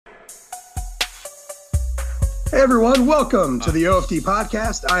Hey everyone, welcome to the OFD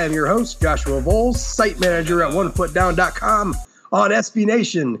podcast. I am your host, Joshua Voles, site manager at onefootdown.com on SB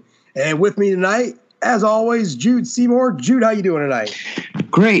Nation. And with me tonight, as always, Jude Seymour. Jude, how you doing tonight?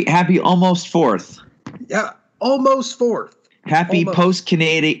 Great. Happy almost 4th. Yeah, almost 4th. Happy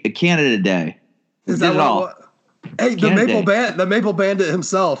post-Canada Day. Is that all? Hey, the Maple Bandit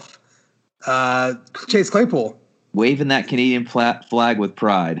himself, Chase Claypool. Waving that Canadian flag with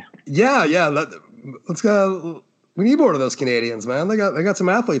pride. Yeah. Let's go. We need more of those Canadians, man. They got some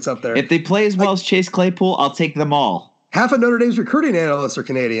athletes up there. If they play as well as Chase Claypool, I'll take them all. Half of Notre Dame's recruiting analysts are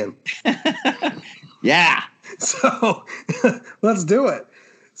Canadian. Yeah. So let's do it.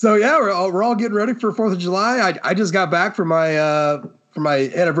 So yeah, we're all getting ready for 4th of July. I just got back from my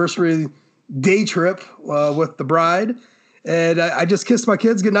anniversary day trip with the bride, and I just kissed my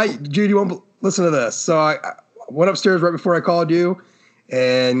kids goodnight. Jude, you won't listen to this. So I went upstairs right before I called you,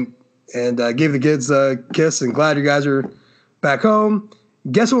 and gave the kids a kiss, and glad you guys are back home.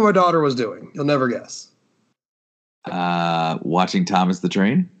 Guess what my daughter was doing? You'll never guess. Watching Thomas the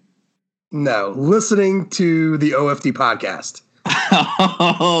Train? No, listening to the OFD podcast.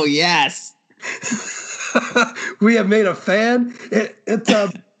 Oh, yes. We have made a fan.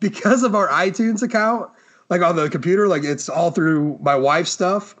 It's because of our iTunes account, like on the computer, like it's all through my wife's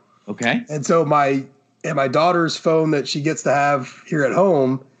stuff. Okay. And so my daughter's phone that she gets to have here at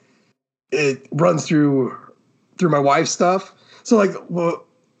home, it runs through my wife's stuff. So like, well,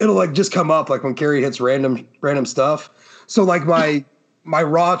 it'll like just come up like when Carrie hits random stuff. So like my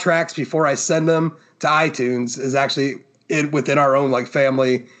raw tracks before I send them to iTunes is actually within our own like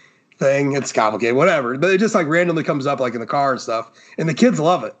family thing. It's complicated, whatever. But it just like randomly comes up like in the car and stuff. And the kids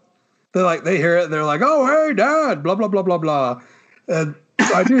love it. They hear it and they're like, "Oh, hey, Dad, blah, blah, blah, blah, blah." And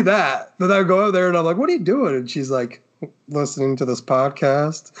so I do that. Then I go over there and I'm like, "What are you doing?" And she's like, "Listening to this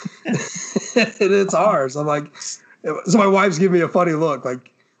podcast." And it's ours. I'm like, so my wife's giving me a funny look,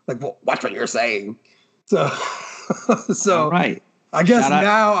 like, well, watch what you're saying. So All right. I guess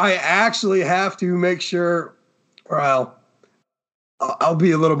now I actually have to make sure, well, I'll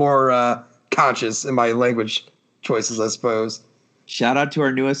be a little more conscious in my language choices, I suppose. Shout out to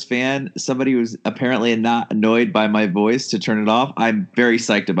our newest fan, somebody who's apparently not annoyed by my voice to turn it off. I'm very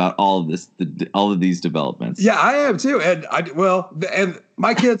psyched about all of this, all of these developments. Yeah, I am too. And and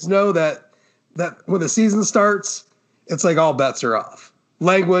my kids know that when the season starts, it's like all bets are off.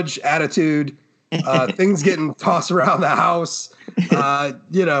 Language, attitude, things getting tossed around the house.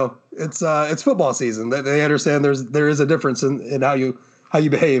 It's football season. They understand there is a difference in how you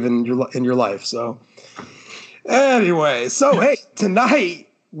behave in your life. So. Anyway, so hey, tonight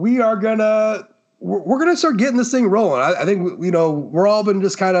we're gonna start getting this thing rolling. I think we're all been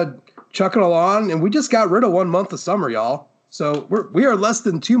just kind of chucking along, and we just got rid of 1 month of summer, y'all. So we are less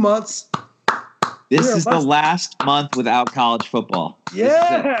than 2 months. This is the last month without college football.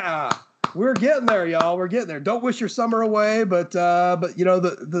 Yeah, we're getting there, y'all. We're getting there. Don't wish your summer away, but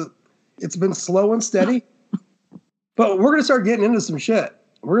it's been slow and steady. But we're gonna start getting into some shit.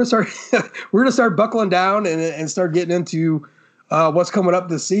 We're gonna start buckling down and start getting into what's coming up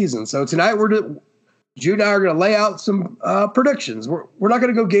this season. So tonight Jude and I are gonna lay out some predictions. We're not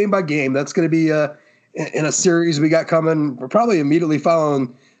gonna go game by game. That's gonna be in a series we got coming. We're probably immediately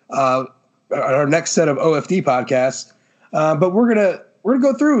following our next set of OFD podcasts. But we're gonna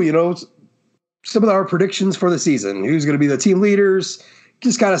go through some of our predictions for the season. Who's gonna be the team leaders,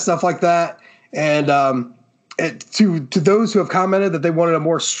 just kind of stuff like that, and. To those who have commented that they wanted a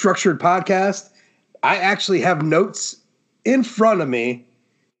more structured podcast, I actually have notes in front of me,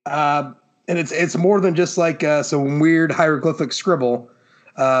 and it's more than just like some weird hieroglyphic scribble.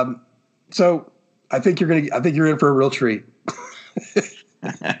 So I think you're in for a real treat.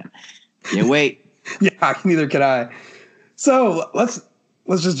 Can't wait. Yeah, neither can I. So let's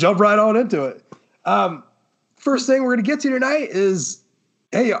just jump right on into it. First thing we're going to get to tonight is,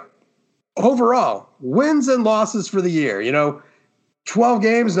 hey. Overall, wins and losses for the year. 12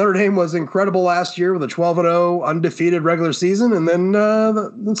 games. Notre Dame was incredible last year with a 12-0 undefeated regular season, and then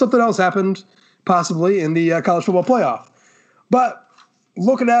something else happened possibly in the college football playoff. But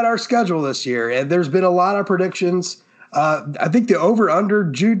looking at our schedule this year, and there's been a lot of predictions. I think the over-under,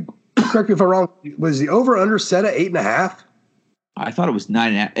 Jude, correct me if I'm wrong, was the over-under set at 8.5? I thought it was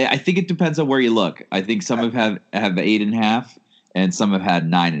 9.5. I think it depends on where you look. I think some have 8.5, and some have had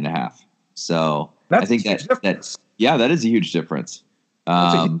 9.5. So I think that is a huge difference.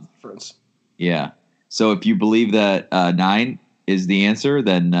 That's a huge difference. Yeah. So if you believe that 9 is the answer,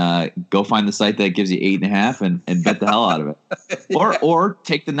 then go find the site that gives you 8.5 and bet the hell out of it. Or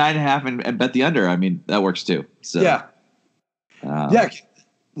take the 9.5 and bet the under. I mean, that works too. So yeah.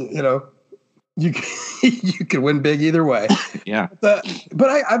 you can win big either way. Yeah. But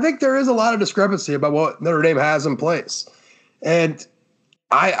I think there is a lot of discrepancy about what Notre Dame has in place. And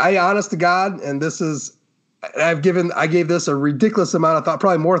I honest to God, and this is, I gave this a ridiculous amount of thought,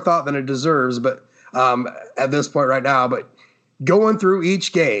 probably more thought than it deserves, but at this point right now, but going through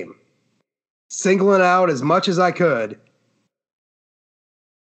each game, singling out as much as I could,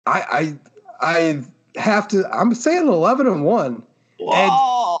 I have to, I'm saying 11-1.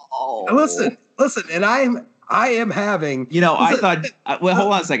 Whoa. And listen, and I am having. I thought. Well,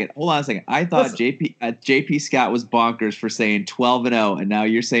 hold on a second. I thought JP Scott was bonkers for saying 12-0, and now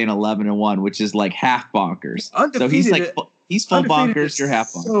you're saying 11-1, which is like half bonkers. Undefeated, so he's full bonkers. You're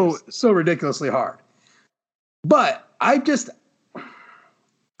half bonkers. So ridiculously hard. But I guess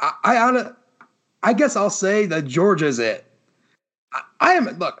I'll say that Georgia's it.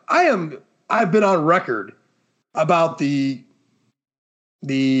 I've been on record about the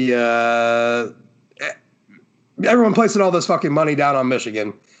everyone placing all this fucking money down on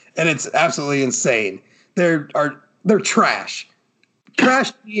Michigan, and it's absolutely insane. They're trash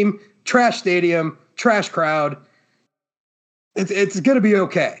team, trash stadium, trash crowd. It's going to be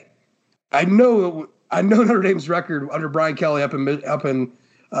okay. I know Notre Dame's record under Brian Kelly up in Ann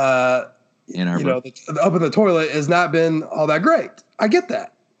Arbor. Up in the toilet has not been all that great. I get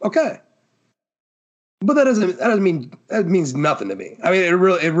that. Okay. But that means nothing to me. I mean, it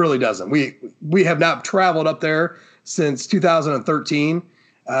really doesn't. We have not traveled up there since 2013.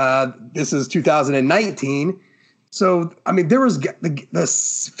 This is 2019. So, I mean, there was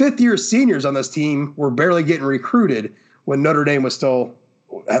the fifth-year seniors on this team were barely getting recruited when Notre Dame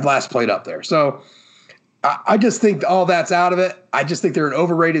had last played up there. So, I just think all that's out of it. I just think they're an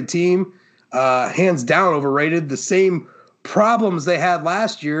overrated team, hands down overrated. The same problems they had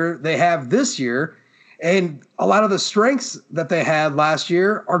last year, they have this year. And a lot of the strengths that they had last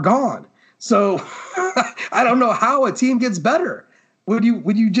year are gone. So I don't know how a team gets better. Would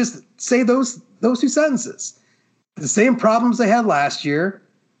you just say those two sentences? The same problems they had last year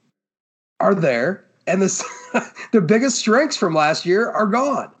are there, and the biggest strengths from last year are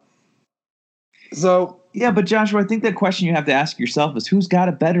gone. So yeah, but Joshua, I think the question you have to ask yourself is who's got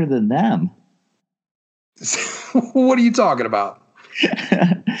it better than them? What are you talking about?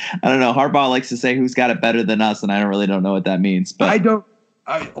 I don't know. Harbaugh likes to say who's got it better than us, and I don't know what that means. But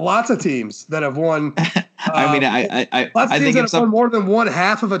lots of teams that have won. I think that have won more than one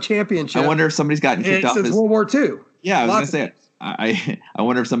half of a championship. I wonder if somebody's gotten kicked off since World War II. Yeah, I was going to say it. I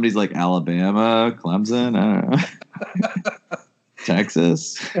wonder if somebody's like Alabama, Clemson, I don't know.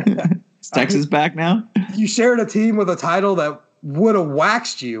 Texas. Is Texas back now? You shared a team with a title that would have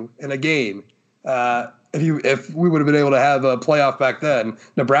waxed you in a game. If we would have been able to have a playoff back then,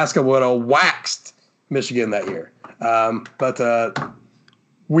 Nebraska would have waxed Michigan that year. But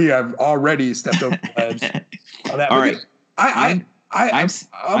we have already stepped over the edge on that. All right. I'm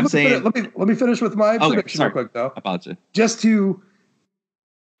saying. Let me finish with my prediction real quick, though. About you. Just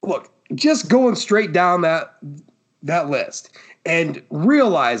going straight down that list and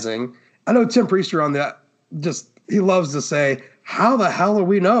realizing. I know Tim Priester on that. He loves to say, "How the hell do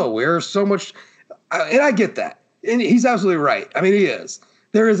we know? We're so much." And I get that. And he's absolutely right. I mean, he is.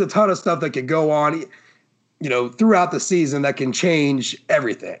 There is a ton of stuff that could go on, throughout the season that can change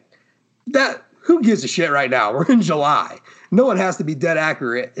everything. Who gives a shit right now? We're in July. No one has to be dead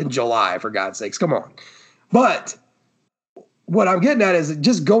accurate in July, for God's sakes. Come on. But what I'm getting at is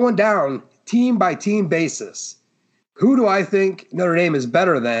just going down team by team basis. Who do I think Notre Dame is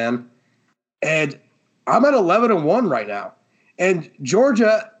better than? And I'm at 11-1 right now. And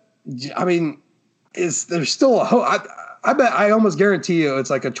Georgia, I mean, there's still a hope. I bet I almost guarantee you it's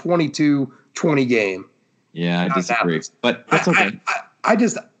like a 22-20 game. Yeah, I disagree, but that's okay.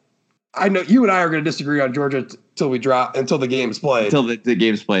 I know you and I are going to disagree on Georgia until the game's played. Until the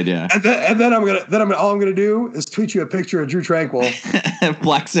game's played, yeah. And then all I'm gonna do is tweet you a picture of Drew Tranquill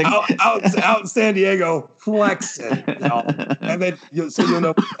flexing out in San Diego, flexing, and then you'll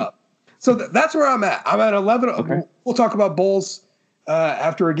know what's up. So that's where I'm at. I'm at 11. Okay. We'll talk about bowls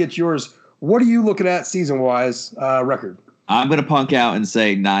after it gets yours. What are you looking at season-wise record? I'm going to punk out and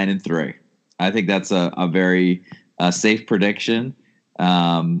say 9-3. I think that's a very safe prediction.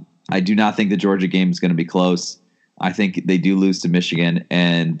 I do not think the Georgia game is going to be close. I think they do lose to Michigan.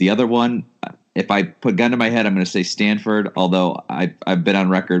 And the other one, if I put gun to my head, I'm going to say Stanford, although I've been on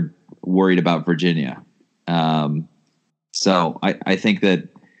record worried about Virginia. So I think that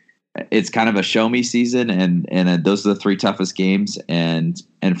it's kind of a show me season, and those are the three toughest games. And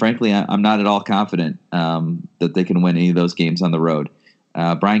frankly, I'm not at all confident that they can win any of those games on the road.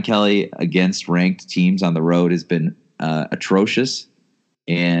 Brian Kelly against ranked teams on the road has been atrocious.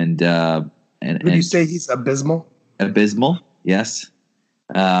 And Would you say he's abysmal? Abysmal, yes.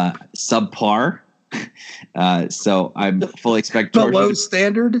 Subpar. So I'm fully expect below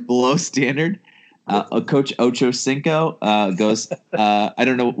standard. Below standard. Coach Ocho Cinco goes. I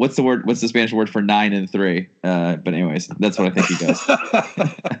don't know what's the word. What's the Spanish word for 9 and 3? But anyways, that's what I think he goes.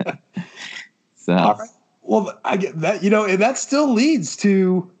 So. All right. Well, I get that. And that still leads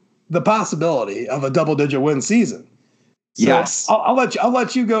to the possibility of a double-digit win season. So yes. I'll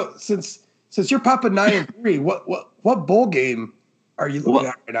let you go since you're popping 9 and 3. What bowl game are you looking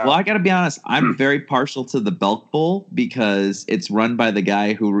at right now? Well, I got to be honest. I'm very partial to the Belk Bowl because it's run by the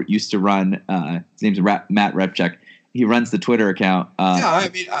guy who used to run. His name's Matt Repchek. He runs the Twitter account. I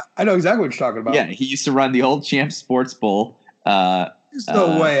know exactly what you're talking about. Yeah, he used to run the old Champ Sports Bowl. There's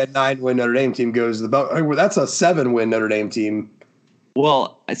no way a 9-win Notre Dame team goes to the Belk. That's a 7-win Notre Dame team.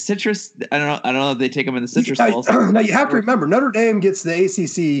 Well, Citrus. I don't know if they take them in the Citrus Bowl. Now you have to remember Notre Dame gets the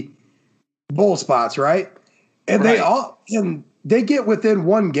ACC bowl spots, right? And they get within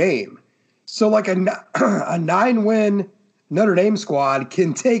one game. So like a 9-win Notre Dame squad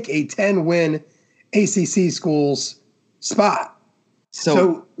can take a 10-win ACC school's spot.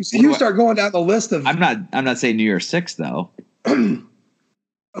 So you start going down the list of. I'm not saying New Year's 6 though.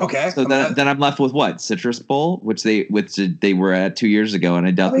 Okay. So then I'm left with what? Citrus Bowl, which they were at 2 years ago, and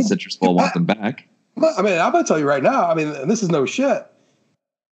I doubt the Citrus Bowl wants them back. I'm gonna tell you right now. This is no shit.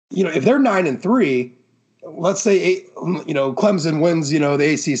 If they're 9 and 3. Let's say Clemson wins, the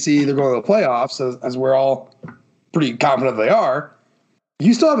ACC, they're going to the playoffs, as we're all pretty confident they are.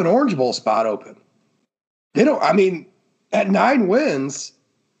 You still have an Orange Bowl spot open. They don't. At 9 wins,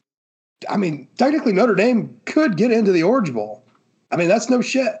 technically Notre Dame could get into the Orange Bowl. That's no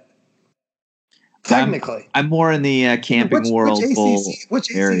shit. Technically, I'm more in the Camping World Bowl.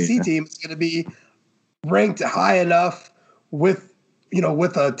 Which ACC team is going to be ranked high enough with a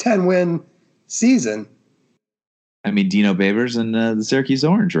 10-win season? Dino Babers and the Syracuse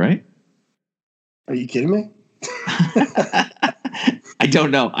Orange, right? Are you kidding me? I don't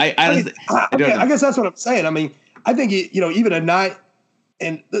know. I don't know. I guess that's what I'm saying. I think even a 9,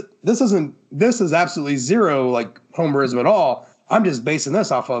 and this is absolutely zero like homerism at all. I'm just basing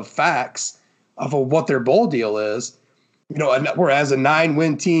this off of facts of what their bowl deal is. Whereas a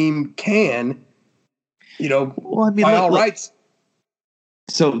 9-win team can, by all rights.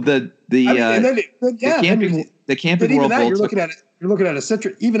 So the Camping World Bowl. You're looking at a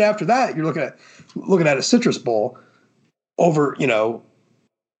Citrus. Even after that, you're looking at a Citrus Bowl over,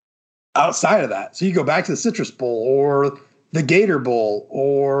 outside of that. So you go back to the Citrus Bowl or the Gator Bowl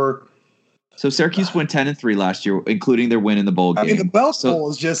or. So Syracuse went 10 and 3 last year, including their win in the bowl game. The Belk Bowl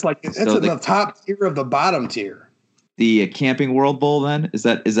is just like it's in the top tier of the bottom tier. The Camping World Bowl, then is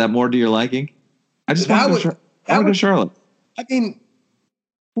that more to your liking? I just want to go to Charlotte.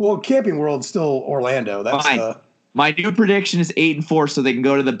 Well, Camping World's still Orlando. That's fine. My new prediction is 8 and 4, so they can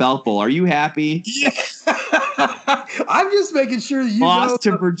go to the Belk Bowl. Are you happy? Yeah. I'm just making sure you lost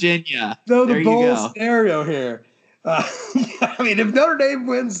to Virginia. The bowl scenario here. If Notre Dame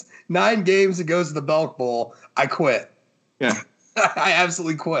wins 9 games and goes to the Belk Bowl, I quit. Yeah, I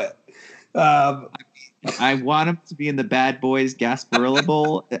absolutely quit. I want them to be in the Bad Boys Gasparilla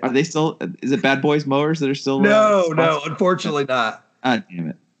Bowl. Are they still? Is it Bad Boys Mowers that are still? No, unfortunately not. Ah, damn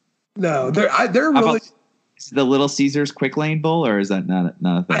it. No, they're really. Is it the Little Caesars Quick Lane Bowl, or is that not a thing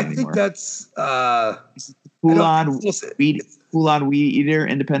anymore? I think that's Hulan Weed Eater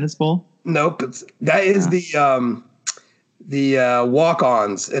Independence Bowl. Nope, that is the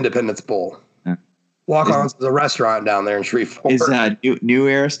Walk-Ons Independence Bowl. Yeah. Walk-Ons is a restaurant down there in Shreveport. Is New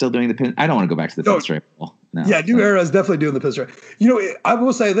Era still doing the pin? I don't want to go back to the Pinstripe Bowl. No. Yeah, New Era is definitely doing the Pinstripe. I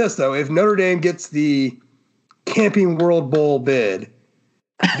will say this though: if Notre Dame gets the Camping World Bowl bid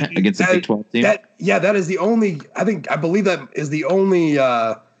against the Big 12 team, that is the only. I believe that is the only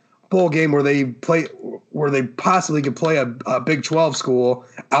bowl game where they possibly could play a Big 12 school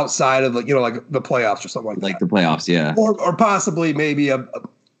outside of like the playoffs or something like that. The playoffs, yeah. Or possibly maybe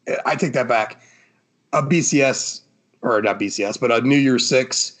I take that back. A BCS or not BCS, but a New Year's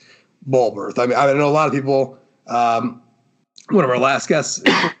 6 bowl berth. I know a lot of people. One of our last guests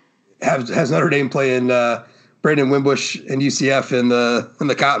has Notre Dame playing Brandon Wimbush and UCF in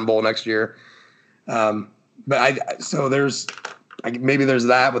the Cotton Bowl next year. So there's maybe there's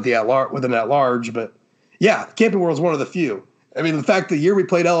that with an at large, but yeah, Camping World is one of the few. The fact the year we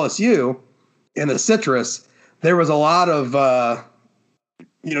played LSU in the Citrus, there was a lot of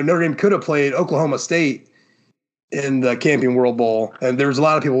Notre Dame could have played Oklahoma State in the Camping World Bowl, and there was a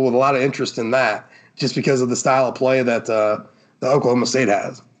lot of people with a lot of interest in that just because of the style of play that the Oklahoma State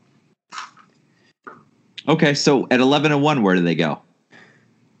has. Okay, so at 11-1, where do they go?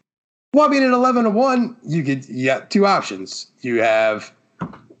 Well, I mean, at 11-1, you got two options. You have,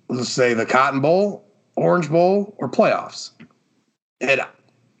 let's say, the Cotton Bowl, Orange Bowl, or playoffs. And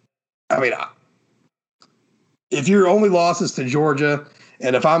I mean, if your only loss is to Georgia,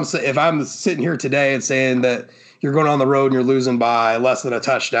 and if I'm sitting here today and saying that you're going on the road and you're losing by less than a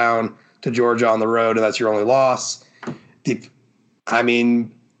touchdown to Georgia on the road, and that's your only loss, I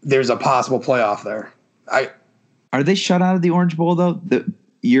mean, there's a possible playoff there. Are they shut out of the Orange Bowl though?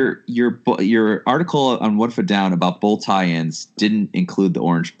 Your article on One Foot Down about bowl tie-ins didn't include the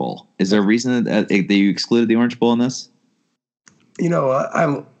Orange Bowl. Is there a reason that you excluded the Orange Bowl in this? You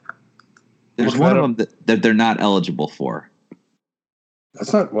know, there's one of them that they're not eligible for.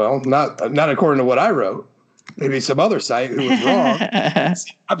 That's not according to what I wrote. Maybe some other site who was wrong.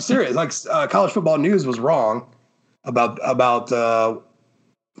 I'm serious. Like College Football News was wrong about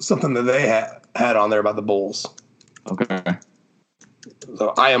something that they had on there about the Bowls. Okay.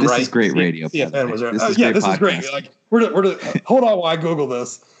 So I am right. This is great radio. CFN was right. This is great. Like we're hold on while I Google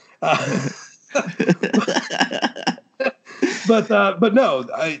this. But no,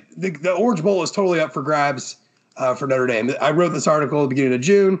 the Orange Bowl is totally up for grabs for Notre Dame. I wrote this article at the beginning of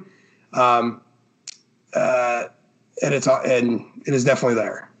June, and it is definitely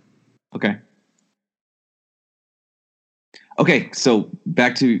there. Okay. So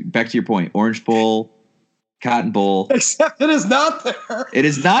back to your point. Orange Bowl, Cotton Bowl. Except it is not there. It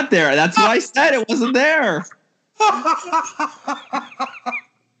is not there. That's what I said. It wasn't there.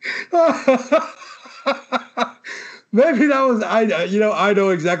 Maybe that was I know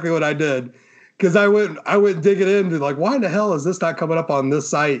exactly what I did, because I went digging into like, why in the hell is this not coming up on this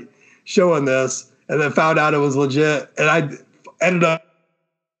site showing this, and then found out it was legit, and I ended up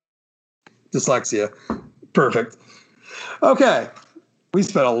dyslexia. Perfect. Okay, we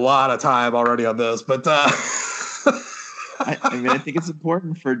spent a lot of time already on this, but I think it's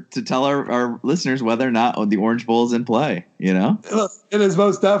important to tell our listeners whether or not the Orange Bowl is in play. You know, it is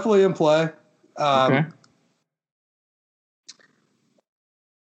most definitely in play. Okay.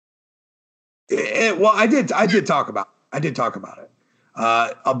 I did talk about it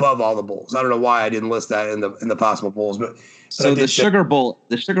above all the bowls. I don't know why I didn't list that in the possible bowls, but so the Sugar Bowl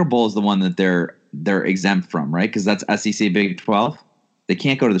is the one that they're exempt from, right? Because that's SEC Big 12. They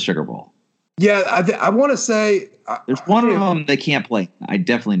can't go to the Sugar Bowl. Yeah, I want to say there's one of them they can't play. I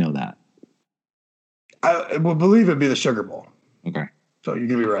definitely know that. I would believe it'd be the Sugar Bowl. Okay, so you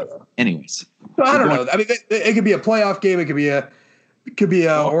could be right there. Anyways, so I don't know. I mean, it could be a playoff game. It could be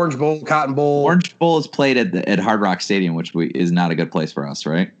a Orange Bowl, Cotton Bowl. Orange Bowl is played at Hard Rock Stadium, which is not a good place for us,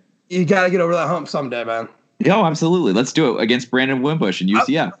 right? You got to get over that hump someday, man. Oh, absolutely. Let's do it against Brandon Wimbush and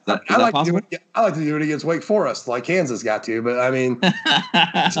UCF. I like to do it against Wake Forest, like Kansas got to. But I mean,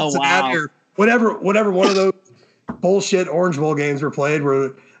 wow. Whatever one of those bullshit Orange Bowl games were played,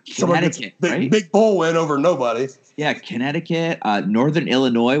 where someone gets big bowl win over nobody. Yeah, Connecticut, Northern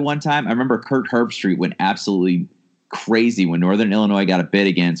Illinois. One time, I remember Kurt Herbstreit went absolutely crazy when Northern Illinois got a bid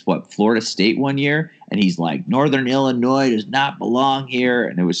against Florida State one year, and he's like, Northern Illinois does not belong here,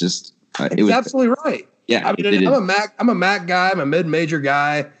 and it was just it was absolutely right. Yeah, I mean, I'm a MAC guy, I'm a mid-major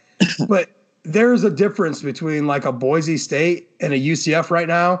guy, but there's a difference between like a Boise State and a UCF right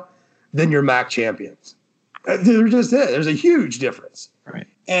now than your MAC champions. There just is. There's a huge difference, right?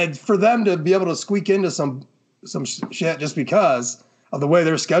 And for them to be able to squeak into some shit just because of the way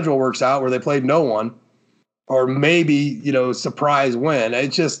their schedule works out, where they played no one. Or maybe, surprise win.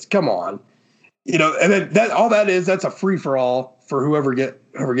 It's just, come on. And then that's a free for all for whoever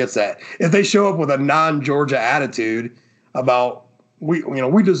gets that. If they show up with a non-Georgia attitude about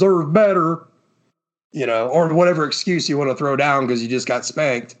we deserve better, or whatever excuse you want to throw down because you just got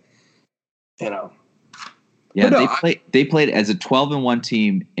spanked, Yeah, they played as a 12-1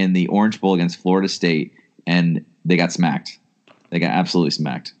 team in the Orange Bowl against Florida State, and they got smacked. They got absolutely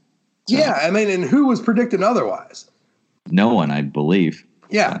smacked. So, yeah, I mean, and who was predicting otherwise? No one, I believe.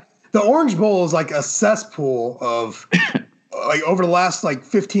 Yeah. The Orange Bowl is like a cesspool of, like, over the last,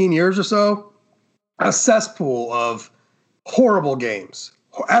 15 years or so, a cesspool of horrible games,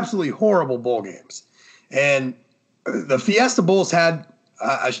 absolutely horrible bowl games. And the Fiesta Bowls had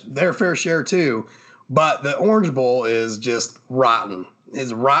their fair share too, but the Orange Bowl is just rotten.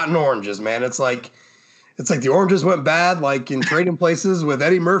 It's rotten oranges, man. It's like the oranges went bad, like in Trading Places with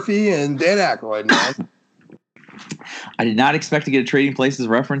Eddie Murphy and Dan Aykroyd, man. I did not expect to get a Trading Places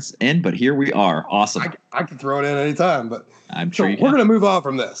reference in, but here we are. Awesome. I can throw it in anytime, but I'm sure we're going to move on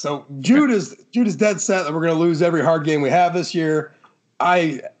from this. So Jude is dead set that we're going to lose every hard game we have this year.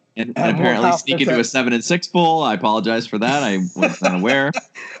 And apparently sneak into a 7-6 bowl. I apologize for that. I was unaware.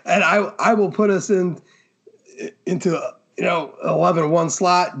 And I will put us into 11-1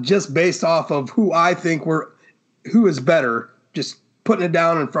 slot just based off of who I think who is better. Just putting it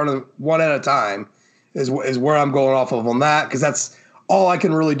down in front of one at a time is where I'm going off of on that, because that's all I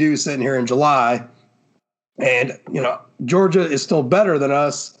can really do sitting here in July. And Georgia is still better than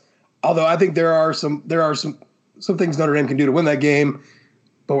us, although I think there are some things Notre Dame can do to win that game.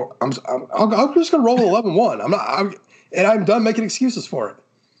 But I'm just going to roll 11-1. I'm done making excuses for it.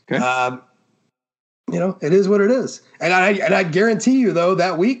 Okay. It is what it is. And I guarantee you, though,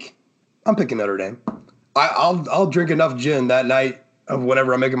 that week I'm picking Notre Dame. I'll drink enough gin that night of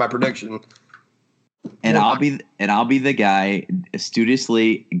whenever I'm making my prediction. And I'll be the guy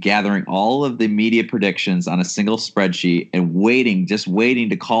studiously gathering all of the media predictions on a single spreadsheet and waiting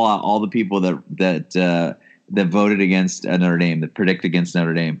to call out all the people that voted against Notre Dame, that predict against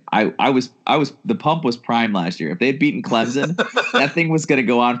Notre Dame. The pump was prime last year. If they had beaten Clemson, that thing was going to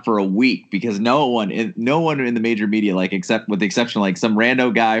go on for a week, because no one in the major media, except with the exception of some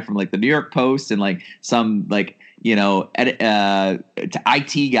rando guy from the New York Post and some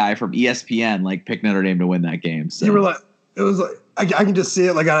IT guy from ESPN picked Notre Dame to win that game. So you were I can just see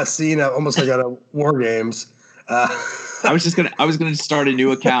it on a scene, almost like at a War Games. I was gonna start a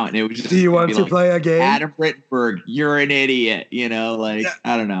new account, and it was just. Do you want to play a game? Adam Rittenberg, you're an idiot. Yeah.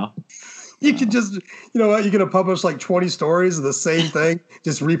 I don't know. You can just, you're gonna publish 20 stories of the same thing,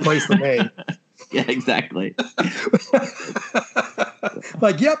 just replace the name. Yeah, exactly.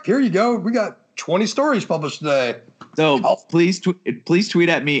 Yep, here you go. We got 20 stories published today. So please tweet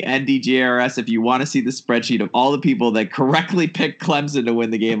at me, NDGRS, if you want to see the spreadsheet of all the people that correctly picked Clemson to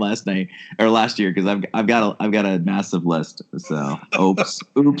win the game last year, because I've got a massive list. So oops.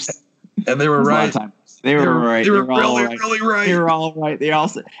 And they were right. They were right. They were really right. They were all right.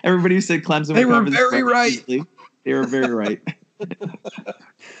 Everybody who said Clemson. They were very right. Easily. They were very right.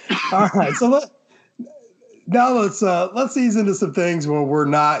 All right. So let's ease into some things where we're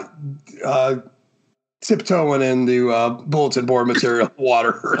not tiptoeing into bulletin board material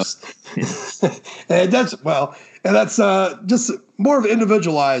waters. and that's just more of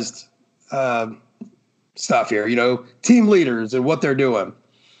individualized stuff here, team leaders and what they're doing.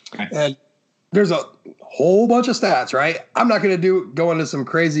 Okay. And there's a whole bunch of stats, right? I'm not going to go into some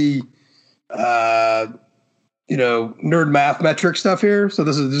crazy, nerd math metric stuff here. So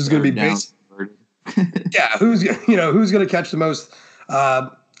this is going to be basic. Yeah. Who's going to catch the most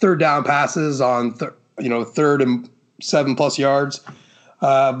third down passes on third and 7+ yards.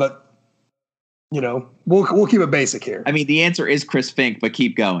 But we'll keep it basic here. I mean, the answer is Chris Fink, but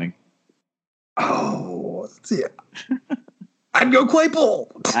keep going. Oh, let's see it. I'd go Claypool.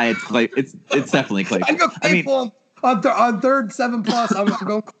 It's definitely Claypool. I'd go Claypool on third 7+. I'm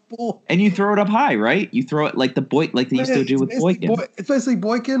going Claypool. And you throw it up high, right? You throw it like they used to do with Boykin. It's basically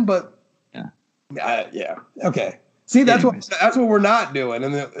Boykin, but yeah. Okay. See, that's what we're not doing,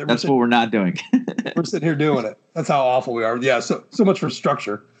 and that's what we're not doing. We're sitting here doing it. That's how awful we are. Yeah. So much for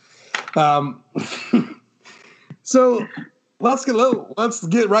structure. So let's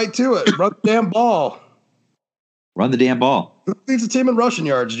get right to it. Run the damn ball. Run the damn ball. Who leads the team in rushing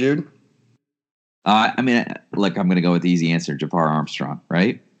yards, Jude? I'm going to go with the easy answer, Jafar Armstrong,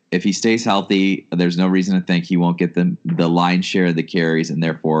 right? If he stays healthy, there's no reason to think he won't get the lion's share of the carries, and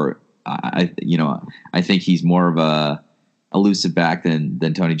therefore, I think he's more of a elusive back than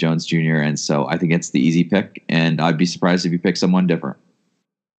Tony Jones Jr. And so I think it's the easy pick, and I'd be surprised if you pick someone different.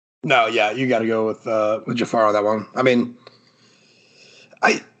 No, yeah, you got to go with Jafar on that one. I mean,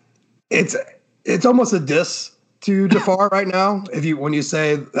 it's almost a diss to Jafar right now when you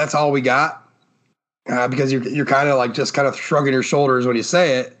say that's all we got, because you're kind of just kind of shrugging your shoulders when you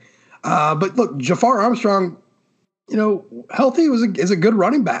say it. But look, Jafar Armstrong, healthy is a good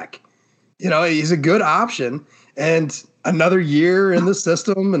running back. He's a good option, and another year in the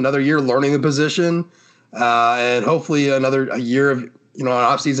system, another year learning the position, and hopefully a year of an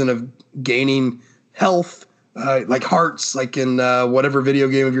off season of gaining health, like hearts, like in whatever video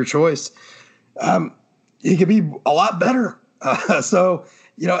game of your choice. He could be a lot better. So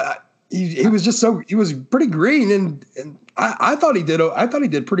he was pretty green, and I thought he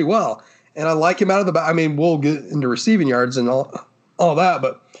did pretty well, and I like him out of the back. I mean, we'll get into receiving yards and all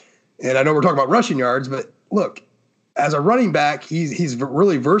that, and I know we're talking about rushing yards, but look, as a running back, he's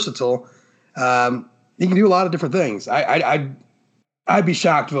really versatile. He can do a lot of different things. I'd be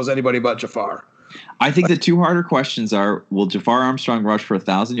shocked if it was anybody but Jafar. I think the two harder questions are: will Jafar Armstrong rush for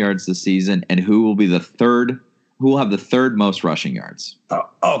 1,000 yards this season, and who will be the third who will have the third most rushing yards? Oh,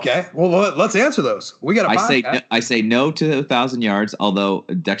 okay. Well, let's answer those. We got a I say no to 1,000 yards, although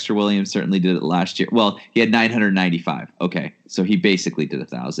Dexter Williams certainly did it last year. Well, he had 995. Okay, so he basically did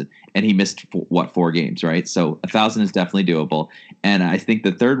 1,000, and he missed 4 games, right? So 1,000 is definitely doable. And I think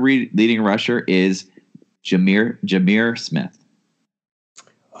the third leading rusher is Jameer Smith.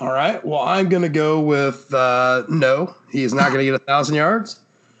 All right. Well, I'm going to go with no. He is not going to get 1,000 yards,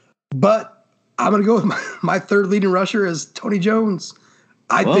 but I'm going to go with my third leading rusher is Tony Jones.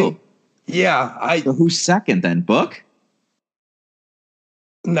 I think, yeah. So who's second then? Book?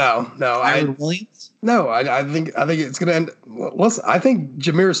 No. Williams? No, I think it's going to end. Listen, I think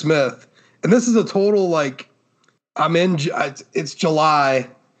Jameer Smith, and this is a total like it's July,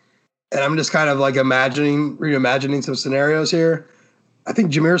 and I'm just kind of like reimagining some scenarios here. I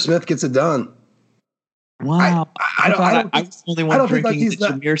think Jameer Smith gets it done. Wow. I was the only one drinking the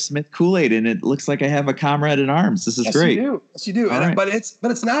Jameer Smith Kool-Aid, and it looks like I have a comrade in arms. This is great. Yes, you do. Right. But it's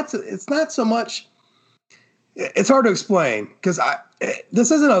not so much. It's hard to explain because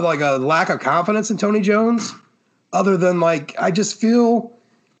this isn't a lack of confidence in Tony Jones, other than like I just feel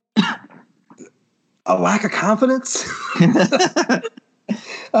a lack of confidence. In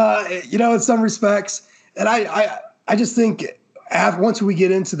some respects, and I just think. Once we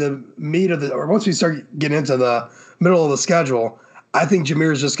get into the meat of once we start getting into the middle of the schedule, I think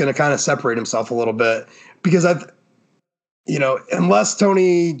Jameer is just going to kind of separate himself a little bit because unless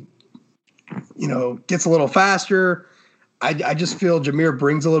Tony, gets a little faster, I just feel Jameer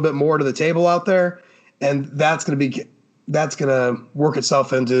brings a little bit more to the table out there, and that's going to work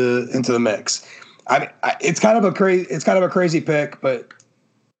itself into the mix. It's kind of a crazy pick, but.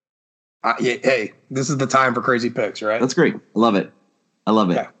 Hey, this is the time for crazy picks, right? That's great. I love it.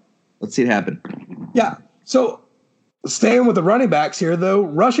 Okay. Let's see it happen. Yeah. So staying with the running backs here, though,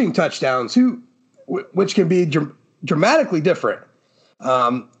 rushing touchdowns, which can be dramatically different. Who's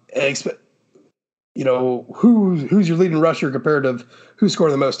your leading rusher compared to who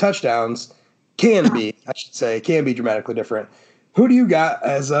scored the most touchdowns can be dramatically different. Who do you got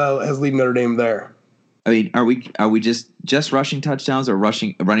as leading Notre Dame there? I mean, are we just rushing touchdowns or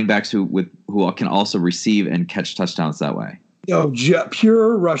running backs who can also receive and catch touchdowns that way? No,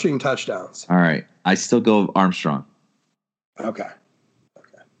 pure rushing touchdowns. All right, I still go Armstrong. Okay.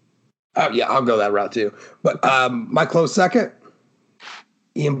 Yeah, I'll go that route too. But my close second,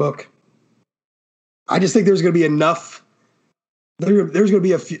 Ian Book. I just think there's going to be enough. There's going to be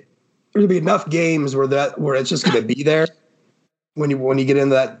there's going to be enough games where it's just going to be there when you get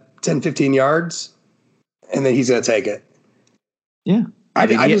into that 10, 15 yards. And then he's going to take it. Yeah, I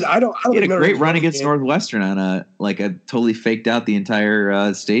don't. He had a great run against Northwestern on a totally faked out the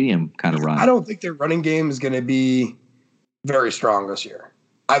entire stadium kind of run. I don't think their running game is going to be very strong this year.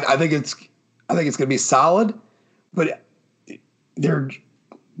 I think it's going to be solid, but they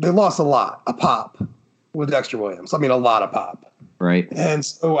lost a pop with Dexter Williams. I mean, a lot of pop. Right. And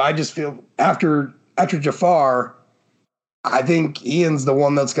so I just feel after Jafar, I think Ian's the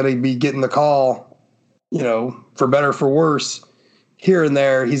one that's going to be getting the call. For better or for worse, here and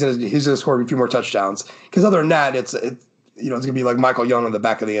there, he's gonna score a few more touchdowns. Because other than that, it's gonna be like Michael Young in the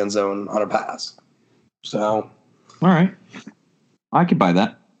back of the end zone on a pass. So, all right, I could buy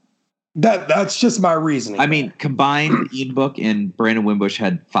that. That's just my reasoning. I mean, combined, Ian Book and Brandon Wimbush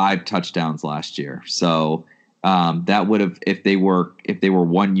had 5 touchdowns last year. So that would have, if they were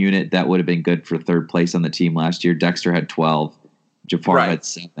one unit, that would have been good for third place on the team last year. Dexter had 12, Jafar had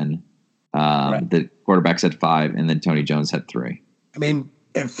 7. The quarterbacks had 5, and then Tony Jones had 3. I mean,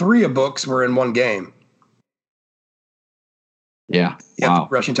 and 3 of Books were in one game. Yeah. Wow.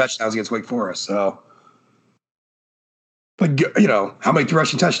 Rushing touchdowns against Wake Forest. So, but how many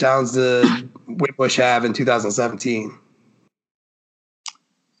rushing touchdowns did Wimbush have in 2017?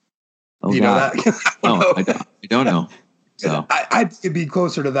 Oh, do you know that? I don't know. So I'd be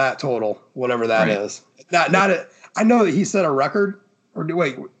closer to that total, whatever that is. I know that he set a record. Or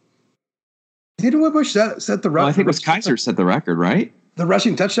wait. Didn't Wimbush set the record? Well, I think it was Kaiser set the record, right? The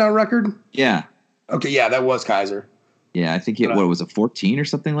rushing touchdown record? Yeah. Okay, yeah, that was Kaiser. Yeah, I think what was it, 14 or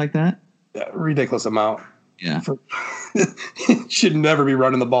something like that? Yeah, ridiculous amount. Yeah. Should never be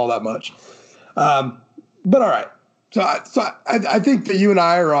running the ball that much. But all right. So I think that you and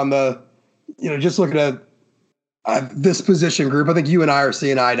I are on the, just looking at this position group, I think you and I are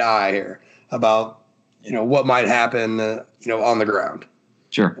seeing eye to eye here about, what might happen, on the ground.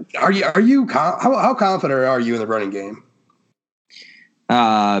 Sure. Are you how confident are you in the running game?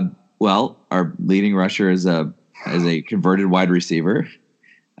 Well, our leading rusher is a converted wide receiver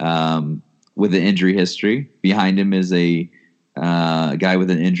with an injury history. Behind him is a guy with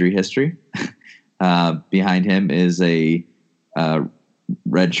an injury history. Behind him is a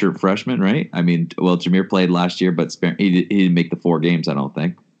redshirt freshman, right? I mean, well, Jameer played last year, but he didn't make the 4 games, I don't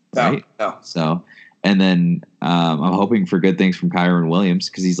think. Right? No. So, and then I'm hoping for good things from Kyron Williams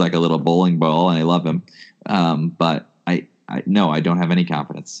because he's like a little bowling ball, and I love him. But I don't have any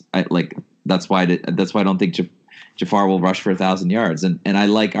confidence. That's why I don't think Jafar will rush for 1,000 yards. And I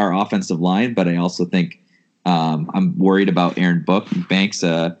like our offensive line, but I also think I'm worried about Aaron Banks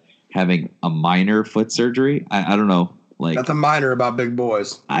having a minor foot surgery. I don't know. Like, that's a minor about big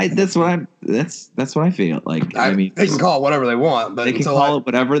boys. That's what I feel like. I mean, they can call it whatever they want, but they can call it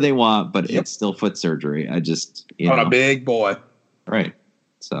whatever they want, but it's still foot surgery. I just on a big boy, right?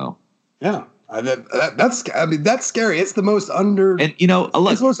 So yeah, that's scary. It's the most under and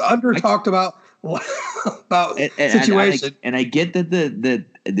look, it's the most under talked about situation. And I get that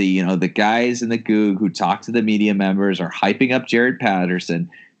the guys in the Goog who talk to the media members are hyping up Jaret Patterson.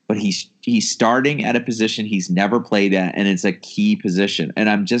 But he's starting at a position he's never played at, and it's a key position. And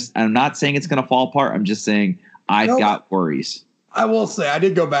I'm not saying it's going to fall apart. I'm just saying I've got worries. I will say I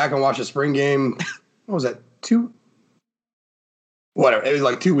did go back and watch a spring game. What was that? Whatever. It was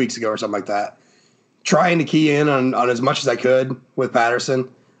like 2 weeks ago or something like that. Trying to key in on as much as I could with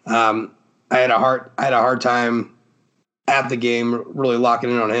Patterson. I had a hard time at the game really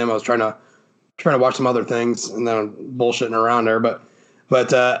locking in on him. I was trying to watch some other things and then bullshitting around there, but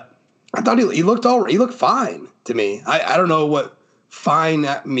I thought he looked fine to me. I don't know what fine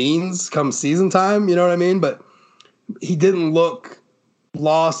means come season time, you know what I mean? But he didn't look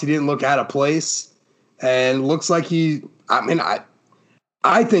lost. He didn't look out of place, and looks like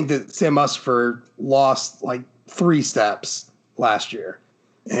I think that Sam Musford lost like 3 steps last year,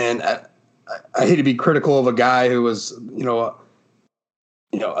 and I hate to be critical of a guy who was a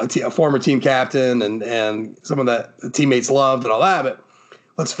former team captain and someone that the teammates loved and all that, but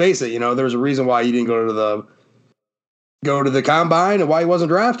let's face it, there was a reason why he didn't go to the combine and why he wasn't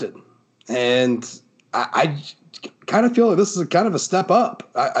drafted. And I kind of feel like this is kind of a step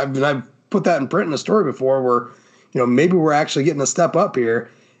up. I've put that in print in a story before where, maybe we're actually getting a step up here.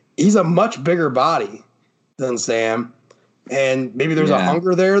 He's a much bigger body than Sam. And maybe there's a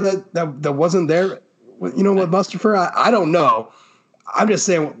hunger there that wasn't there, with Mustipher. I don't know. I'm just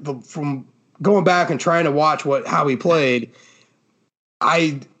saying from going back and trying to watch how he played,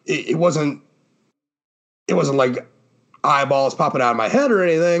 it wasn't like eyeballs popping out of my head or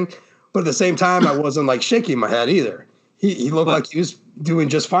anything, but at the same time I wasn't like shaking my head either. He looked like he was doing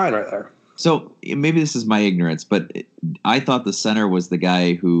just fine right there. So maybe this is my ignorance, but I thought the center was the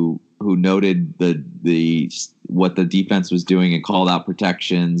guy who noted what the defense was doing and called out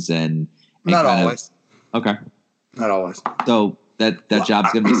protections and not always. Okay. Not always. So that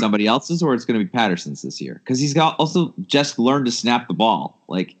job's going to be somebody else's, or it's going to be Patterson's this year, because he's got also just learned to snap the ball.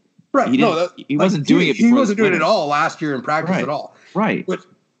 Like, right? He wasn't doing it. He wasn't doing it all last year in practice at all. Right. Which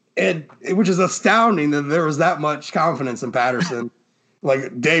is astounding that there was that much confidence in Patterson.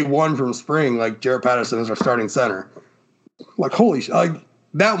 Like day one from spring, like Jaret Patterson is our starting center. Like holy shit! Like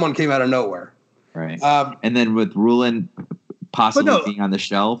that one came out of nowhere. Right. And then with Rulin possibly being on the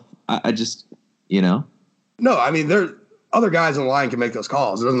shelf, I just No, I mean other guys in the line can make those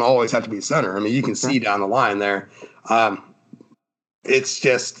calls. It doesn't always have to be a center. I mean, you can see down the line there. It's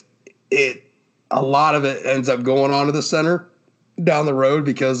just a lot of it ends up going on to the center down the road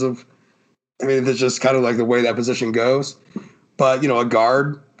because of, it's just kind of like the way that position goes. But, a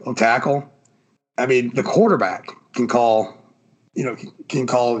guard, a tackle. The quarterback can call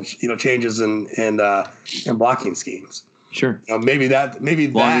changes in blocking schemes. Sure. Maybe that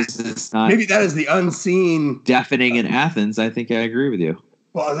is the unseen deafening in Athens. I think I agree with you.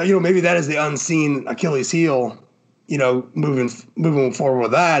 Well, maybe that is the unseen Achilles heel, moving forward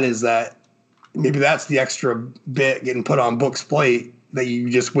with that, is that maybe that's the extra bit getting put on Book's plate that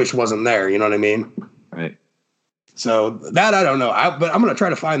you just wish wasn't there. You know what I mean? Right. So that I don't know. But I'm going to try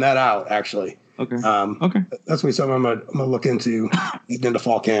to find that out actually. Okay. Okay. That's something I'm going to look into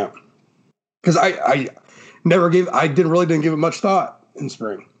fall camp, because I didn't give it much thought in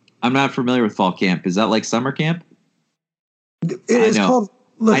spring. I'm not familiar with fall camp. Is that like summer camp? It is called.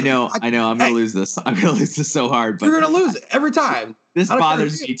 Listen, I know. I'm going to lose this. I'm going to lose this so hard. But you're going to lose it every time. This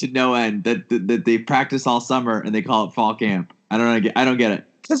bothers me to no end that they practice all summer and they call it fall camp. I don't get it.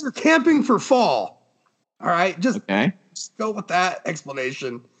 Because they're camping for fall. All right, just go with that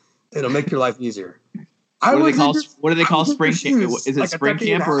explanation. It'll make your life easier. What do they call spring camp? Is it spring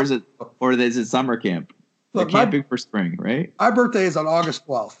camp or is it summer camp? They're camping for spring, right? My birthday is on August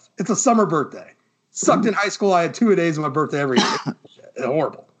 12th. It's a summer birthday. Sucked in high school. I had 2 days of my birthday every year. It's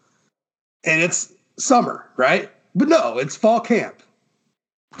horrible. And it's summer, right? But no, it's fall camp.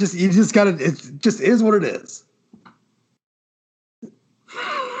 You just gotta. It just is what it is.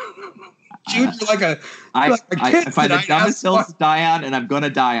 Jude, you're like a kid. I find the dumbest hills to die on, and I'm gonna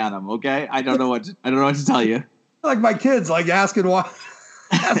die on them. Okay, I don't know what to tell you. Like my kids, like asking why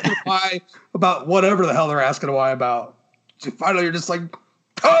about whatever the hell they're asking why about. Finally, you're just like,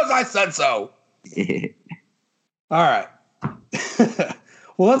 "Cause I said so." All right.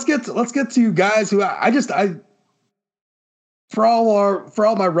 Well, let's get to guys who for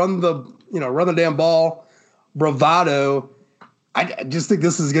all my run the damn ball bravado. I just think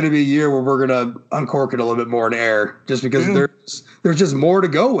this is going to be a year where we're going to uncork it a little bit more in air, just because there's just more to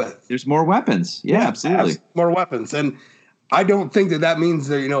go with. There's more weapons. Yeah, absolutely. More weapons. And I don't think that means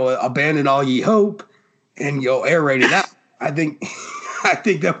that, abandon all ye hope and air raid it out. I think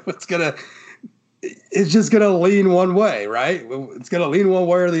that it's just going to lean one way, right? It's going to lean one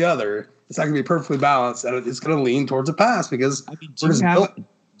way or the other. It's not going to be perfectly balanced, and it's going to lean towards a pass because we're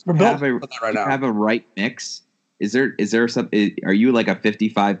built right now. Have a right mix. Is there something? Are you like a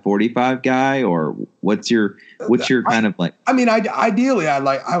 55-45 guy, or what's your kind of like? I mean, ideally,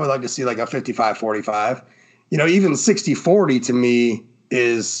 I would like to see like a 55-45. Even 60-40 to me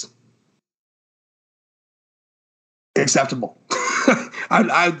is acceptable.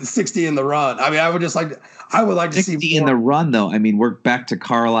 I 60 in the run. I mean, I would like to see 60 in the run, though. I mean, we're back to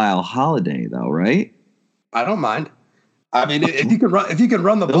Carlisle Holiday, though, right? I don't mind. I mean, if you can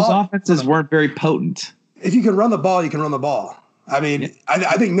run the ball, those offenses weren't very potent. If you can run the ball, you can run the ball. I mean, yeah.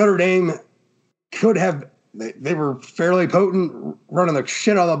 I think Notre Dame could have. They were fairly potent running the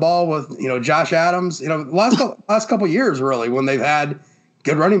shit out of the ball with Josh Adams. The last couple of years really when they've had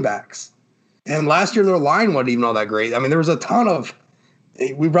good running backs. And last year their line wasn't even all that great. I mean, there was a ton of.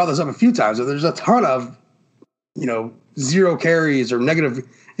 We brought this up a few times. But there's a ton of, zero carries or negative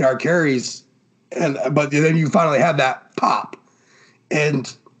yard carries, but then you finally have that pop,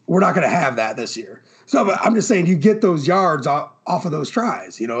 and we're not going to have that this year. So but I'm just saying, you get those yards off of those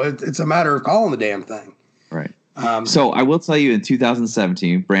tries. It's a matter of calling the damn thing. Right. So I will tell you, in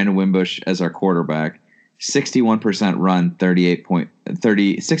 2017, Brandon Wimbush as our quarterback, 61% run,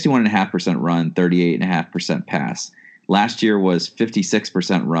 61.5% run, 38.5% pass. Last year was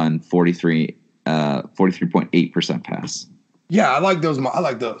 56% run, 43.8% pass. Yeah, I like those. Okay.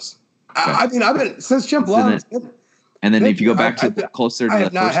 I mean, I've been since Chip Long. And then if you go back to closer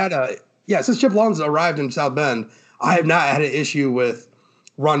to since Chip Long's arrived in South Bend, I have not had an issue with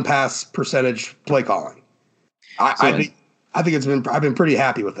run pass percentage play calling. I think I've been pretty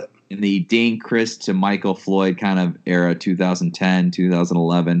happy with it. In the Dane Chris to Michael Floyd kind of era, 2010,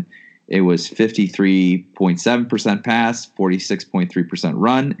 2011, it was 53.7% pass, 46.3%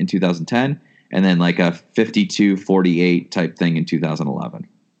 run in 2010, and then like a 52-48 type thing in 2011.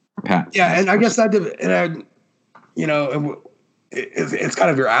 Yeah, and I guess it's kind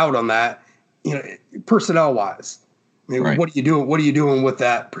of your out on that, personnel wise. I mean, right. What are you doing? What are you doing with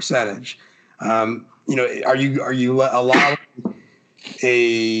that percentage? Are you allowing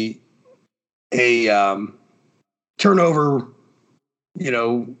a turnover,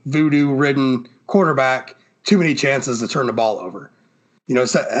 voodoo-ridden quarterback too many chances to turn the ball over?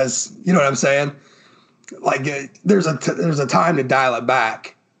 As you know what I'm saying? Like there's a time to dial it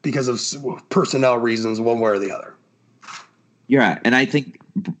back because of personnel reasons, one way or the other. Yeah, and I think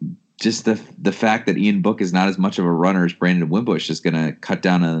just the fact that Ian Book is not as much of a runner as Brandon Wimbush is going to cut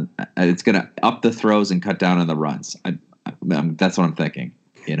down it's going to up the throws and cut down on the runs. That's what I'm thinking.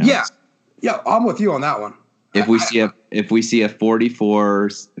 Yeah, I'm with you on that one. If we see a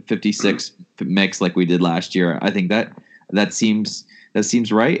 44-56 mix like we did last year, I think that seems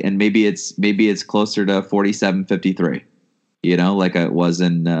right, and maybe it's closer to 47-53. Like it was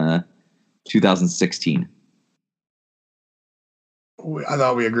in 2016. I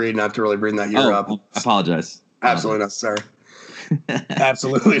thought we agreed not to really bring that year up. I apologize. Absolutely necessary.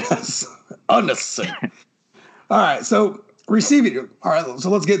 Absolutely unnecessary. All right, so receiving. All right, so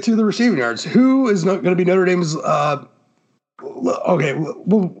let's get to the receiving yards. Who is going to be Notre Dame's? Okay,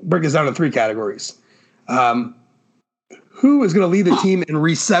 we'll break this down to three categories. Who is going to lead the team in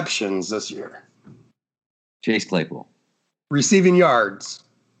receptions this year? Chase Claypool. Receiving yards.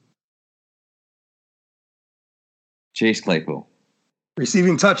 Chase Claypool.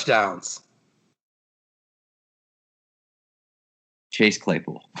 Receiving touchdowns. Chase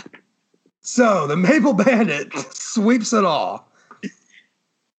Claypool. So the Maple Bandit sweeps it all.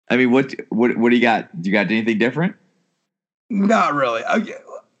 I mean, what do you got? Do you got anything different? Not really.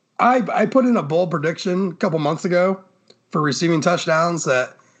 I put in a bold prediction a couple months ago for receiving touchdowns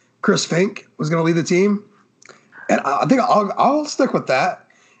that Chris Fink was going to lead the team, and I think I'll stick with that.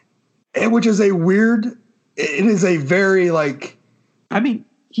 Which is a weird. It is a very like. I mean,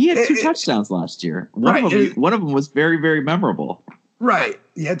 He had two touchdowns last year. One of them was very, very memorable. Right.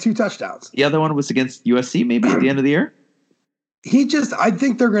 He had 2 touchdowns. The other one was against USC maybe at the end of the year. I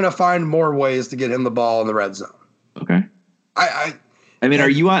think they're going to find more ways to get him the ball in the red zone. Okay. I mean, are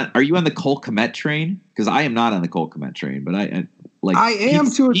you on the Cole Kmet train? Because I am not on the Cole Kmet train, but I am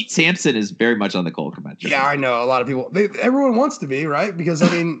too. Pete Sampson is very much on the Cole Kmet train. Yeah, I know a lot of people. Everyone wants to be, right? Because I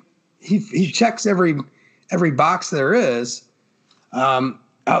mean, he checks every box there is,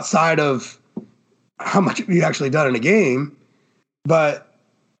 outside of how much you actually done in a game. But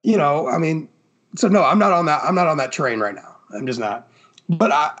I mean, so no, I'm not on that train right now. I'm just not.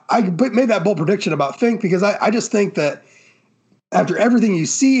 But I made that bold prediction about Fink because I just think that after everything you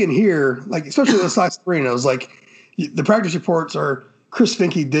see and hear, like especially this last three, it was like the practice reports are Chris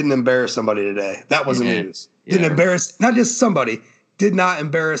Finke didn't embarrass somebody today. That wasn't news. Yeah. Didn't embarrass not just somebody, did not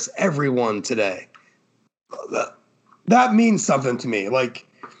embarrass everyone today. That means something to me. Like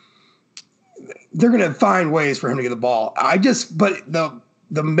they're going to find ways for him to get the ball. But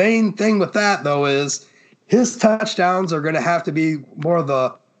the main thing with that though is his touchdowns are going to have to be more of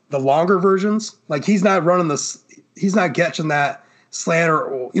the longer versions. Like he's not running this. He's not catching that slant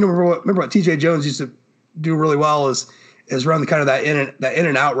or remember what TJ Jones used to do really well is run kind of that in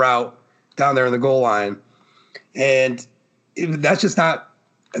and out route down there in the goal line, and that's not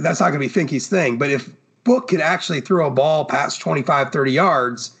going to be Finke's thing. But if Book could actually throw a ball past 25, 30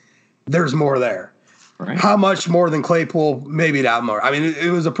 yards, there's more there. Right. How much more than Claypool? Maybe that more. I mean,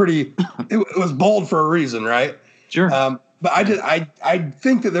 it was it was bold for a reason, right? Sure. But I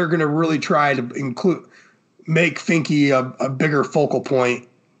think that they're going to really try to make Finke a bigger focal point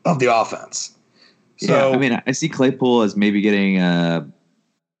of the offense. So yeah, I mean, I see Claypool as maybe getting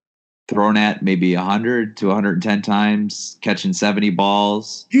thrown at maybe 100 to 110 times, catching 70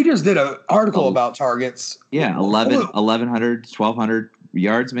 balls. You just did an article about targets. Yeah, 1,100, 1,200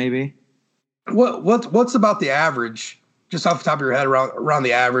 yards maybe. What's about the average, just off the top of your head, around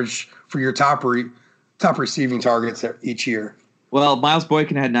the average for your top receiving targets each year? Well, Miles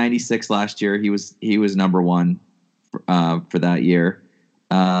Boykin had 96 last year. He was number one for that year.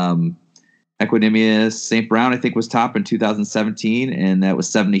 Equanimous St. Brown, I think, was top in 2017, and that was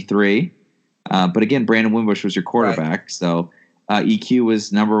 73. But again, Brandon Wimbush was your quarterback. Right. So EQ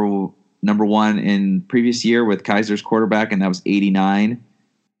was number one in previous year with Kaiser's quarterback, and that was 89.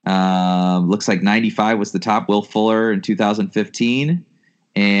 Looks like 95 was the top. Will Fuller in 2015,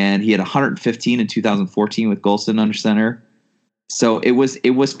 and he had 115 in 2014 with Golston under center. So it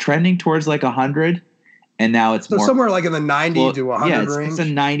was trending towards like 100. And now it's more somewhere like in the 90 to 100 range. It's a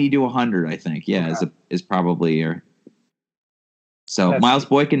 90 to 100, I think. Yeah, okay. is probably your. So Miles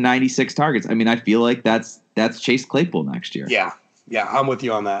Boykin 96 targets. I mean, I feel like that's Chase Claypool next year. Yeah, I'm with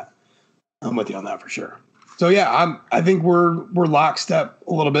you on that. I'm with you on that for sure. So yeah, I think we're lockstep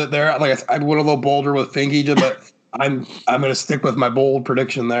a little bit there. Like I went a little bolder with Finke, but I'm going to stick with my bold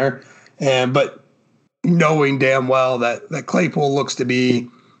prediction there. But knowing damn well that Claypool looks to be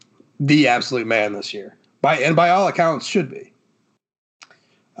the absolute man this year. By all accounts, should be.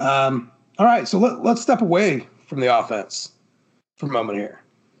 All right, so let's step away from the offense for a moment here.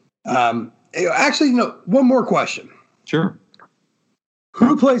 Actually, one more question. Sure.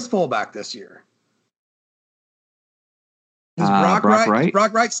 Who plays fullback this year? Does Brock Wright? Does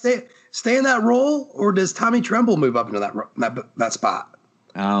Brock Wright stay in that role, or does Tommy Tremble move up into that spot?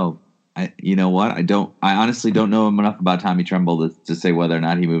 Oh, you know what? I honestly don't know enough about Tommy Tremble to say whether or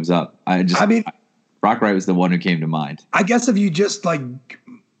not he moves up. Brock Wright was the one who came to mind. I guess if you just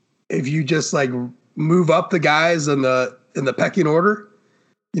move up the guys in the pecking order,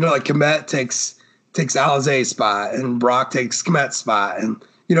 like Kmet takes Alizé's spot and Brock takes Kmet's spot, and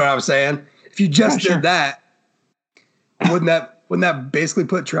you know what I'm saying? If you just did that, wouldn't that basically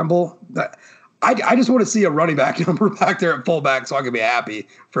put Tremble? I just want to see a running back number back there at fullback so I can be happy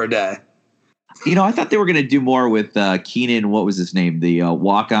for a day. I thought they were going to do more with Keenan. What was his name? The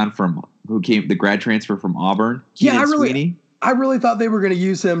walk-on the grad transfer from Auburn. Keenan Sweeney. I really thought they were going to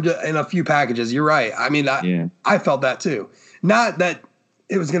use him in a few packages. You're right. I mean, I felt that too. Not that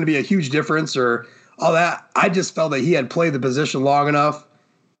it was going to be a huge difference or all that. I just felt that he had played the position long enough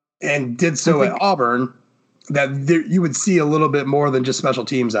and did so at Auburn that you would see a little bit more than just special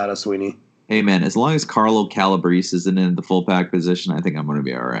teams out of Sweeney. Hey, man, as long as Carlo Calabrese isn't in the fullback position, I think I'm going to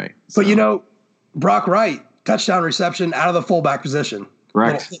be all right. So. But, Brock Wright, touchdown reception out of the fullback position.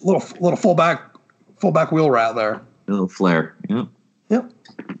 Correct. Little fullback wheel route there. A little flare. Yep.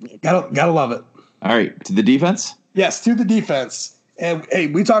 Gotta love it. All right, to the defense? Yes, to the defense. And, hey,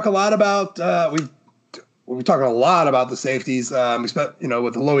 we talk a lot about we're talking a lot about the safeties,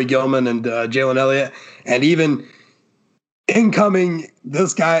 with Loie Gilman and Jalen Elliott. And even incoming,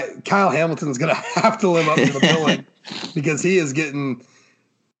 this guy, Kyle Hamilton's going to have to live up to the billing because he is getting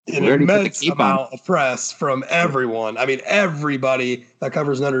an immense amount of press from everyone. I mean, everybody that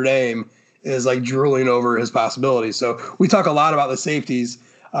covers Notre Dame is like drooling over his possibilities. So we talk a lot about the safeties,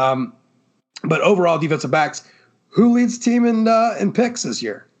 but overall defensive backs. Who leads the team in picks this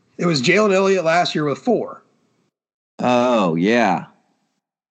year? It was Jalen Elliott last year with 4. Oh yeah,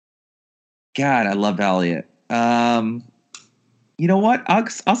 God, I love Elliott. You know what?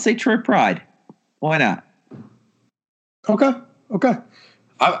 I'll say Troy Pride. Why not? Okay.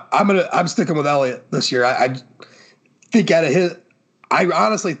 I'm sticking with Elliott this year. I think I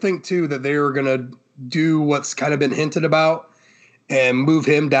honestly think too that they were gonna do what's kind of been hinted about and move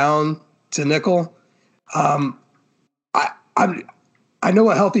him down to nickel. I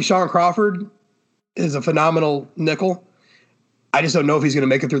know a healthy Sean Crawford is a phenomenal nickel. I just don't know if he's going to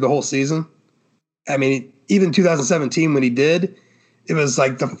make it through the whole season. I mean, even 2017 when he did, it was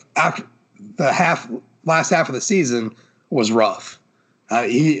like the last half of the season was rough.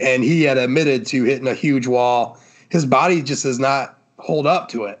 He had admitted to hitting a huge wall. His body just does not hold up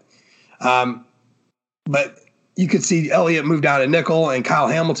to it. But you could see Elliott move down to nickel and Kyle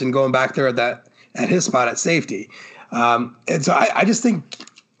Hamilton going back there at his spot at safety. And so I just think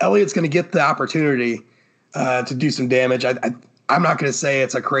Elliott's going to get the opportunity to do some damage. I'm not going to say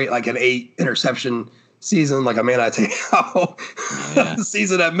it's like an 8 interception season like a Manti Te'o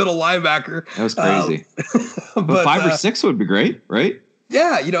season at middle linebacker. That was crazy. But 5 or 6 would be great, right?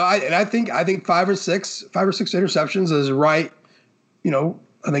 Yeah, I think 5 or 6 interceptions is right.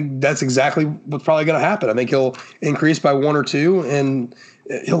 I think that's exactly what's probably going to happen. I think he'll increase by 1 or 2 and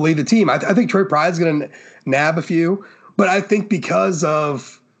he'll lead the team. I think Troy Pride's going to nab a few, but I think because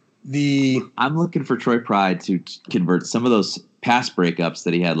of I'm looking for Troy Pride to convert some of those pass breakups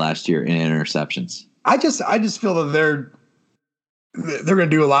that he had last year in interceptions. I just feel that they're going to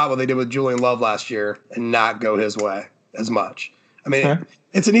do a lot what they did with Julian Love last year and not go his way as much. I mean,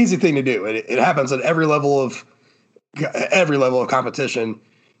 it's an easy thing to do. It happens at every level of competition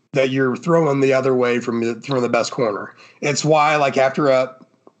that you're throwing the other way from the best corner. It's why, like, after a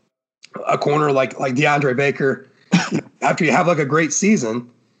corner like DeAndre Baker, after you have like a great season,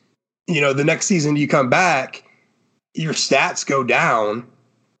 the next season you come back, your stats go down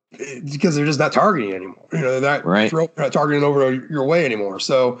because they're just not targeting anymore. They're not targeting over your way anymore.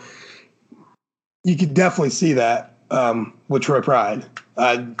 So you could definitely see that with Troy Pride.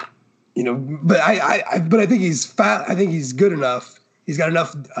 But I think he's fat. I think he's good enough. He's got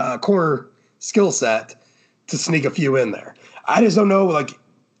enough corner skill set to sneak a few in there. I just don't know. Like,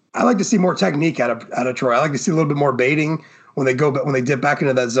 I like to see more technique out of Troy. I like to see a little bit more baiting when they dip back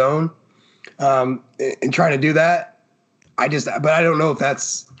into that zone, and trying to do that. But I don't know if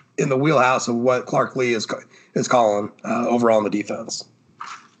that's in the wheelhouse of what Clark Lee is calling overall in the defense.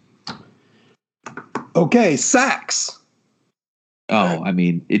 Okay, sacks. Oh, I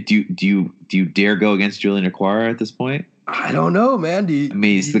mean, do you dare go against Julian Okwara at this point? I don't know, man.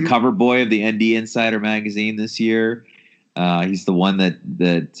 He's the cover boy of the ND Insider magazine this year. He's the one that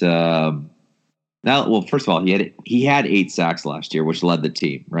now. Well, first of all, he had 8 sacks last year, which led the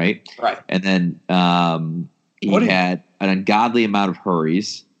team, right? Right. And then he had an ungodly amount of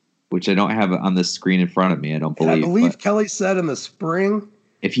hurries, which I don't have on the screen in front of me. I don't believe. I believe Kelly said in the spring,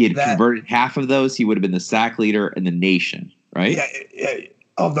 if he had converted half of those, he would have been the sack leader in the nation, right? Yeah.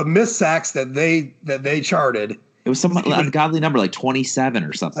 Of the missed sacks that they charted, it was some ungodly number, like 27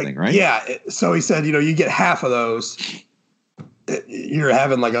 or something, right? Yeah. So he said, you get half of those, you're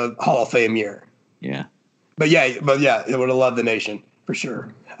having like a Hall of Fame year. Yeah. But yeah, it would have loved the nation for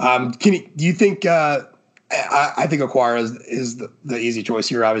sure. Do you think? I think Okwara is the easy choice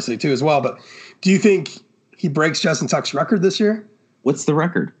here, obviously too as well. But do you think he breaks Justin Tuck's record this year? What's the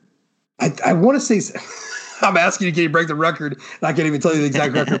record? I want to say. I'm asking you, can you break the record? And I can't even tell you the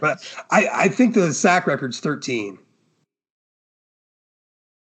exact record, but I think the sack record's 13.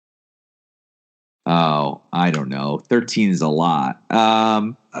 Oh, I don't know. 13 is a lot.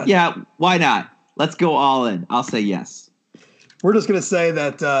 Yeah, why not? Let's go all in. I'll say yes. We're just going to say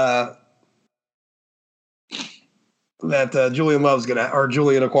that Julian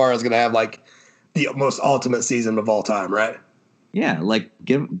Okwara is going to have like the most ultimate season of all time, right? Yeah, like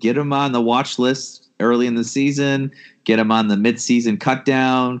get him on the watch list early in the season, get him on the mid-season cut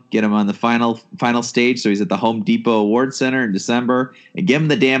down, get him on the final stage so he's at the Home Depot Award Center in December, and give him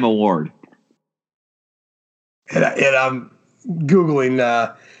the damn award. And I'm Googling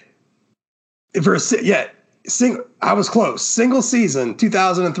I was close. Single season,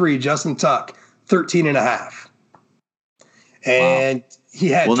 2003, Justin Tuck, 13.5. And he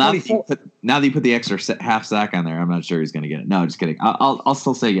had Well, 24. now that you put the extra half sack on there, I'm not sure he's going to get it. No, just kidding. I'll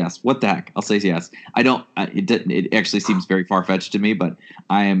still say yes. What the heck? I'll say yes. I don't. It actually seems very far fetched to me, but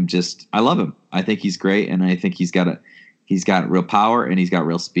I love him. I think he's great, and I think he's got real power and he's got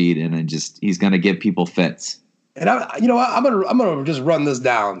real speed, and he's going to give people fits. And I'm gonna just run this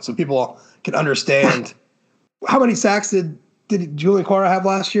down so people can understand how many sacks did Julian Okwara have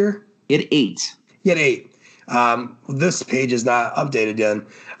last year? He had 8. He had 8. This page is not updated yet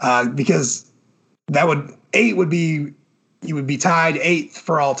because 8 would be you would be tied 8th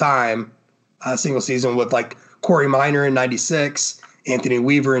for all time single season with like Corey Minor in '96, Anthony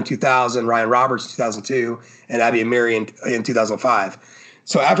Weaver in 2000, Ryan Roberts in 2002, and Abby Amiri in 2005.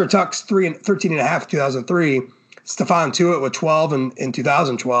 So after Tuck's 13.5 in 2003, Stephon Tuitt with 12 in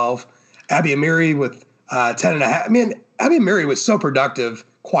 2012, Abby Amiri with 10.5. I mean, Abby Amiri was so productive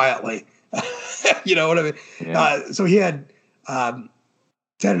quietly. You know what I mean? Yeah. So he had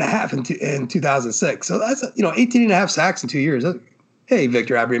 10.5 in 2006. So that's 18.5 sacks in 2 years. Hey,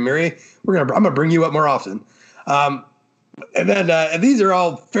 Victor Abby Amiri, I'm gonna bring you up more often. And then and these are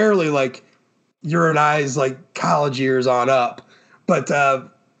all fairly like your and I's like college years on up. But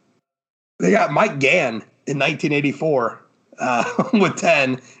they got Mike Gann in 1984 with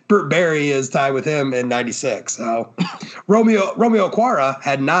 10. Burt Berry is tied with him in 96. So Romeo Okwara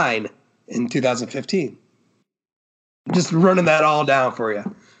had 9 in 2015. Just running that all down for you.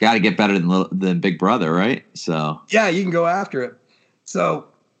 Got to get better than Big Brother, right? So yeah, you can go after it. So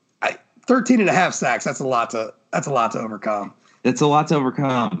 13.5 sacks. That's a lot to overcome. It's a lot to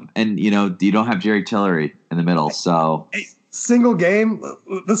overcome, and you don't have Jerry Tillery in the middle. So single game.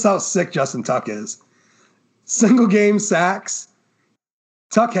 This is how sick Justin Tuck is. Single game sacks.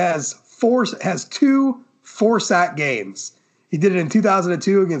 Tuck has 2 4-sack games. He did it in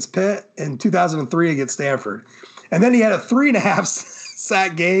 2002 against Pitt and 2003 against Stanford. And then he had a 3.5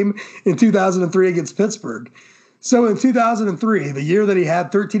 sack game in 2003 against Pittsburgh. So in 2003, the year that he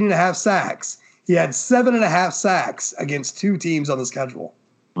had 13.5 sacks, he had 7.5 sacks against 2 teams on the schedule.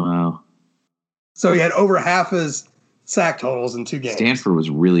 Wow. So he had over half his sack totals in 2 games. Stanford was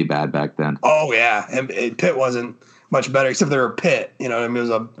really bad back then. Oh, yeah. And Pitt wasn't much better, except they were Pitt. You know what I mean? It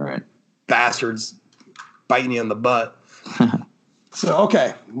was right. Bastards biting you in the butt. So,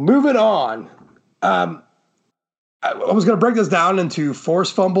 okay, moving on. I was going to break this down into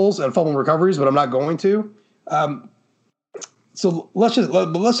forced fumbles and fumble recoveries, but I'm not going to. So let's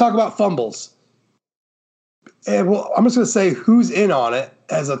talk about fumbles. And I'm just going to say who's in on it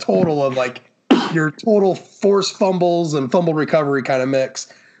as a total of like your total forced fumbles and fumble recovery kind of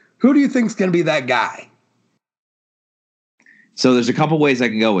mix. Who do you think is going to be that guy? So there's a couple ways I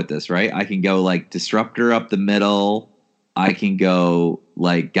can go with this, right? I can go like disruptor up the middle. I can go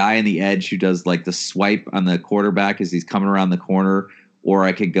like guy on the edge who does like the swipe on the quarterback as he's coming around the corner. Or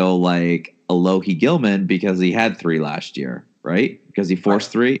I could go like Alohi Gilman because he had 3 last year, right? Because he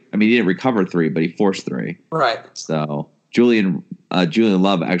forced 3. I mean, he didn't recover 3, but he forced 3. Right. So Julian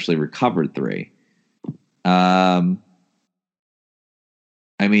Love actually recovered 3. I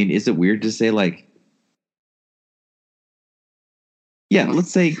mean, is it weird to say like, yeah,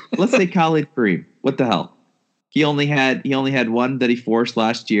 let's say Khalid Kareem. What the hell? He only had 1 that he forced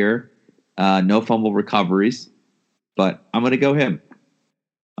last year. No fumble recoveries, but I'm going to go him.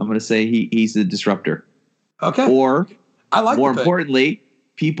 I'm going to say he's the disruptor. Okay. Or I like more importantly,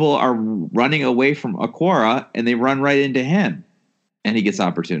 people are running away from Okwara and they run right into him, and he gets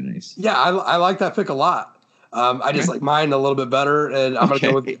opportunities. Yeah, I like that pick a lot. I just like mine a little bit better, and I'm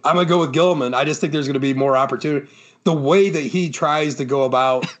gonna go with Gilman. I just think there's going to be more opportunity. The way that he tries to go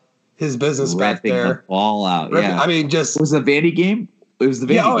about his business back there, the ball out. Yeah, I mean, just it was the Vandy game. It was the Vandy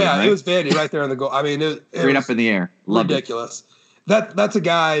game. Oh yeah, right? It was Vandy right there on the goal. I mean, it straight up in the air. Ridiculous. That's a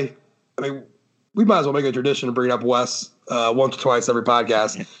guy. I mean, we might as well make a tradition to bring up Wes once or twice every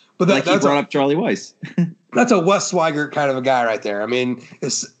podcast. But that's brought up Charlie Weiss. That's a Wes Swigert kind of a guy right there. I mean,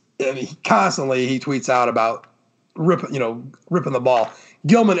 constantly he tweets out about ripping the ball.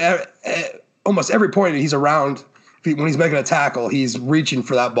 Gilman, almost every point he's around, when he's making a tackle, he's reaching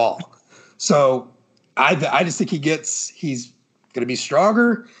for that ball. So I just think he's going to be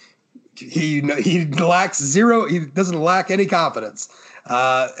stronger. He lacks zero. He doesn't lack any confidence,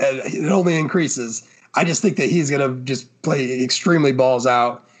 and it only increases. I just think that he's going to just play extremely balls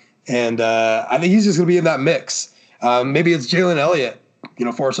out, and I think he's just going to be in that mix. Maybe it's Jalen Elliott,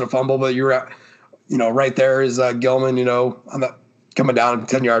 forcing a fumble, but you're, right there is Gilman, on the coming down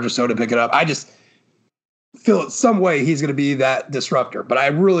 10 yards or so to pick it up. I just feel some way he's going to be that disruptor. But I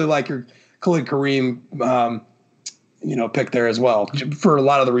really like your Khalid Kareem, pick there as well for a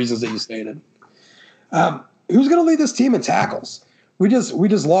lot of the reasons that you stated. Who's going to lead this team in tackles? we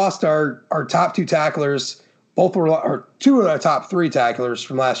just lost our top two tacklers. Both were or two of our top three tacklers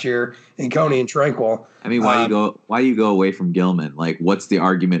from last year in Coney and Tranquil. I mean, why do you go away from Gilman? Like, what's the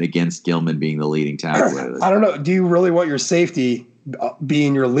argument against Gilman being the leading tackler? I don't know. Do you really want your safety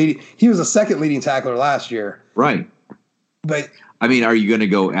being your leading? He was the second leading tackler last year, right? But I mean, are you going to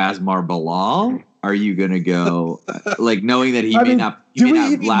go Asmar Bilal? Are you going to go like knowing that he may not? Do we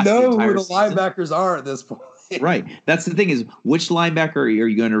even know who the linebackers are at this point? Right. That's the thing is, which linebacker are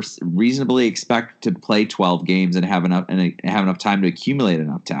you going to reasonably expect to play 12 games and have enough time to accumulate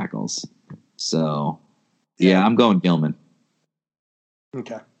enough tackles? So, yeah, I'm going Gilman.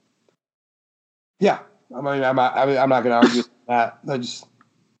 Okay. Yeah, I'm not going to argue with that. I just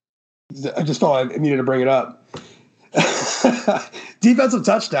felt I needed to bring it up. Defensive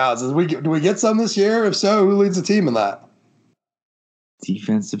touchdowns. Do we get some this year? If so, who leads the team in that?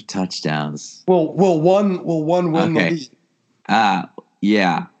 Defensive touchdowns. Will one win the lead?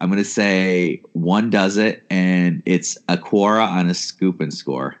 Yeah. I'm going to say one does it, and it's Aquara on a scoop and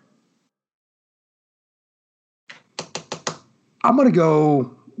score. I'm going to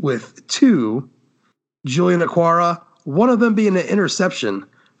go with two. Julian Aquara, one of them being an interception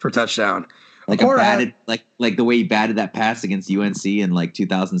for touchdown. Like like the way he batted that pass against UNC in like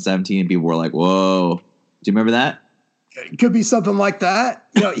 2017, and people were like, "Whoa!" Do you remember that? It could be something like that.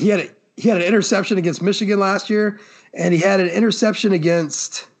 You know, he had an interception against Michigan last year, and he had an interception in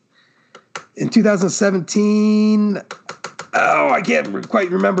 2017. Oh, I can't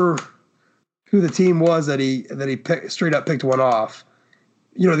quite remember who the team was that he straight up picked one off.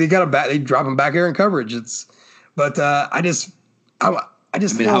 You know, they drop him back air in coverage. I just I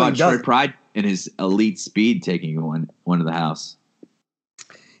mean, how about Troy Pride and his elite speed taking one to the house?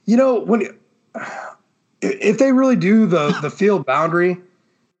 You know, if they really do the field boundary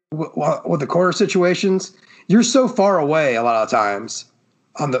with the corner situations, you're so far away a lot of times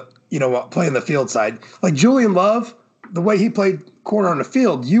on the playing the field side. Like Julian Love, the way he played corner on the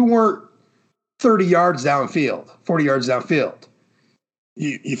field, you weren't 30 yards downfield, 40 yards downfield.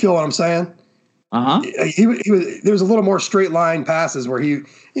 You feel what I'm saying? There was a little more straight line passes where he,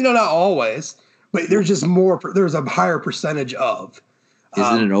 not always, but there's just there's a higher percentage of.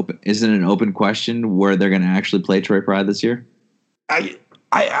 Isn't it an open question where they're going to actually play Troy Pride this year? This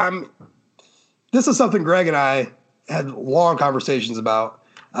is something Greg and I had long conversations about,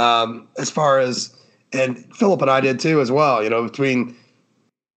 as far as, and Philip and I did too as well. Between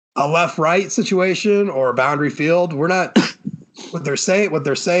a left-right situation or a boundary field, we're not. What they're saying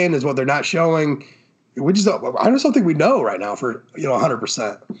is what they're not showing. I just don't think we know right now for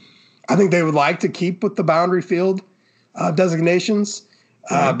 100%. I think they would like to keep with the boundary field designations,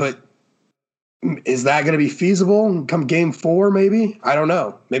 but is that going to be feasible come game 4? Maybe, I don't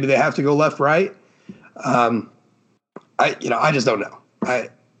know. Maybe they have to go left right. I just don't know.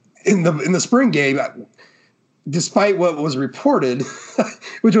 In the spring game, despite what was reported,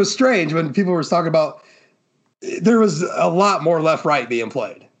 which was strange when people were talking about. There was a lot more left-right being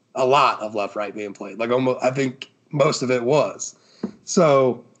played. A lot of left-right being played. Like almost, I think most of it was.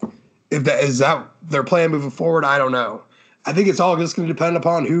 So, if that is that their plan moving forward, I don't know. I think it's all just going to depend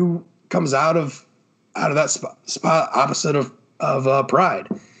upon who comes out of that spot opposite of Pride.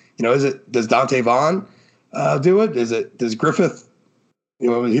 Does Dante Vaughn do it? Does Griffith?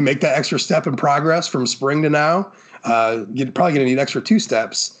 He make that extra step in progress from spring to now. You're probably going to need extra 2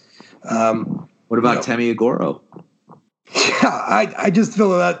 steps. What about Temi Agoro? Yeah, I just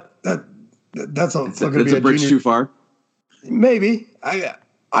feel that's a bridge too far. Maybe I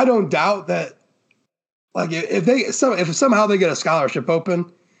don't doubt that. Like if somehow they get a scholarship open,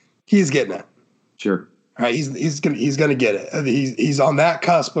 he's getting it. Sure. Right. He's gonna get it. He's on that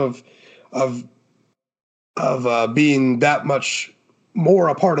cusp of being that much more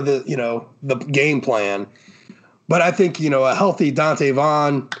a part of the game plan. But I think a healthy Dante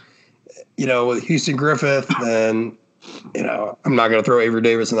Vaughn. With Houston Griffith, and I'm not going to throw Avery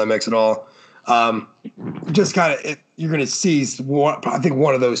Davis in that mix at all. Just kind of, you're going to see I think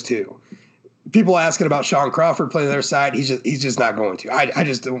one of those two. People asking about Sean Crawford playing their side. He's just not going to. I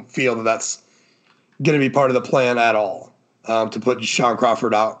just don't feel that that's going to be part of the plan at all. To put Sean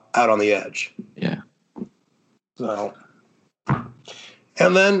Crawford out on the edge. Yeah. So,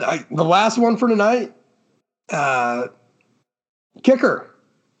 and then the last one for tonight, kicker.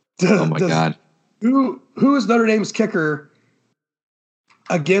 Oh my God! Who is Notre Dame's kicker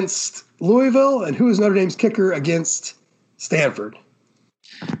against Louisville, and who is Notre Dame's kicker against Stanford?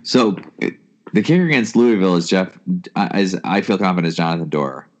 So the kicker against Louisville is I feel confident is Jonathan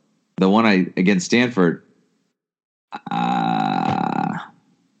Doerer. The one against Stanford, I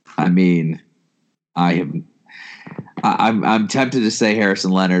I'm tempted to say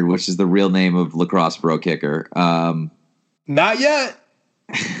Harrison Leonard, which is the real name of lacrosse pro kicker. Not yet.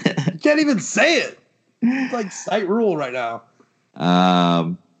 You can't even say it. It's like site rule right now.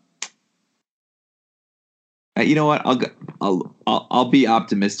 You know what? I'll be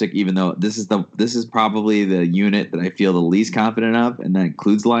optimistic, even though this is probably the unit that I feel the least confident of, and that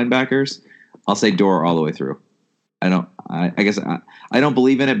includes linebackers. I'll say Dorr all the way through. I guess I don't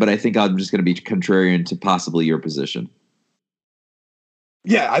believe in it, but I think I'm just going to be contrarian to possibly your position.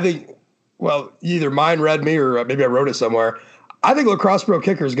 Yeah, I think. Well, either mine read me or maybe I wrote it somewhere. I think lacrosse pro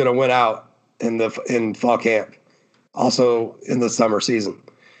kicker is going to win out in fall camp, also in the summer season.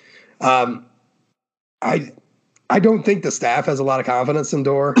 I don't think the staff has a lot of confidence in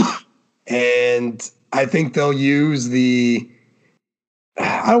Dorr, and I think they'll use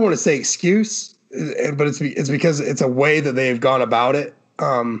I don't want to say excuse, but it's because it's a way that they've gone about it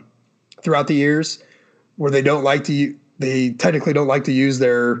throughout the years, where they technically don't like to use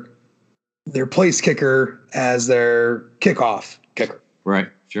their place kicker as their kickoff kicker. Right.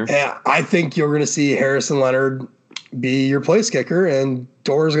 Sure. And I think you're going to see Harrison Leonard be your place kicker, and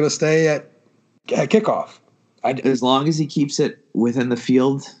Dorr is going to stay at kickoff. As long as he keeps it within the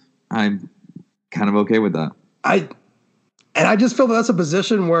field, I'm kind of okay with that. I just feel that's a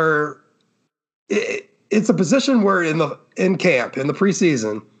position where it's a position where in camp, in the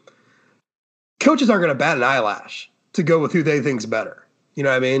preseason, coaches aren't going to bat an eyelash to go with who they think's better. You know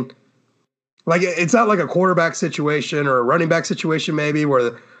what I mean? Like, it's not like a quarterback situation or a running back situation, maybe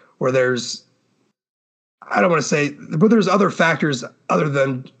where there's, I don't want to say, but there's other factors other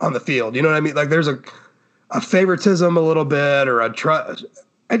than on the field. You know what I mean? Like, there's a favoritism a little bit, or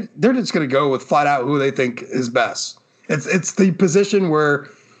they're just going to go with flat out who they think is best. It's the position where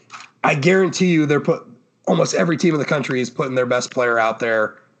I guarantee you almost every team in the country is putting their best player out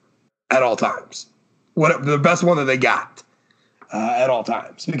there at all times. The best one that they got at all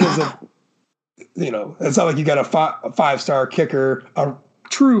times, because it's not like you got a 5-star kicker, a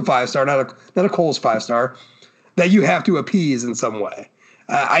true 5-star, not a Coles 5-star, that you have to appease in some way.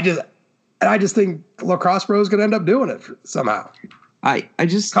 I just think lacrosse pro is going to end up doing it somehow. I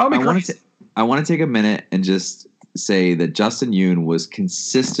want to take a minute and just say that Justin Yoon was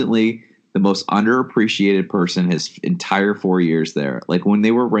consistently the most underappreciated person his entire 4 years there. Like, when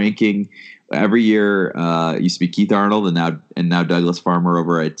they were ranking every year, used to be Keith Arnold and now Douglas Farmer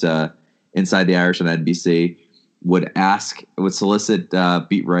over at Inside the Irish on NBC would solicit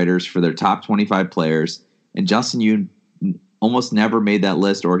beat writers for their top 25 players, and Justin Yoon almost never made that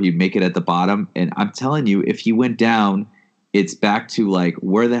list, or he'd make it at the bottom. And I'm telling you, if he went down, it's back to like,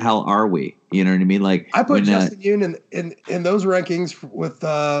 where the hell are we? You know what I mean? Like, I put Justin Yoon in those rankings with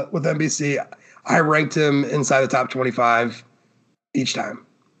NBC. I ranked him inside the top 25 each time.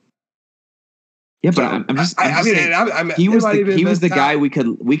 Yeah, but he was the guy we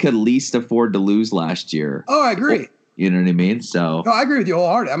could least afford to lose last year. Oh, I agree. You know what I mean? So no, I agree with you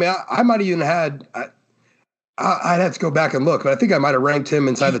wholeheartedly. I mean, I might have even had. I'd have to go back and look, but I think I might have ranked him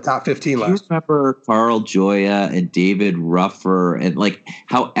inside the top 15 last. Do you remember Carl Joya and David Ruffer, and like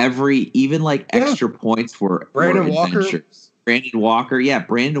how extra points were Brandon Walker. Brandon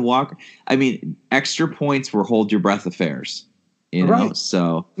Walker. I mean, extra points were hold your breath affairs. You know, right.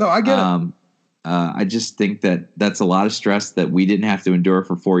 So no, I get it. I just think that's a lot of stress that we didn't have to endure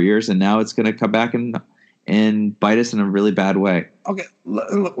for 4 years, and now it's going to come back and bite us in a really bad way. Okay,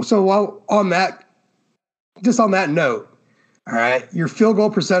 so while on that. Just on that note, all right, your field goal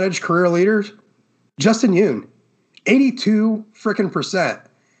percentage career leaders, Justin Yoon, 82%.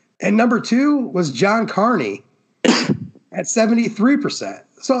 And number 2 was John Carney at 73%.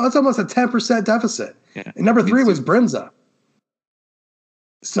 So that's almost a 10% deficit. Yeah. And number 3 was Brinza.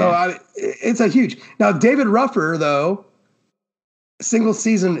 So it's a huge. Now, David Ruffer, though, he's a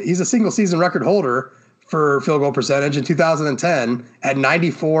single season record holder for field goal percentage in 2010 at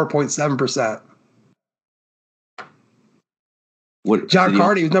 94.7%. John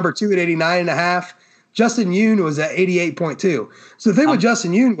Carney was number 2 at 89.5. Justin Yoon was at 88.2. So the thing with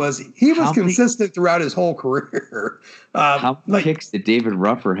Justin Yoon was he was consistent throughout his whole career. How many kicks did David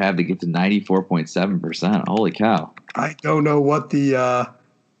Ruffer have to get to 94.7%? Holy cow! I don't know what the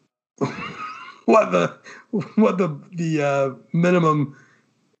minimum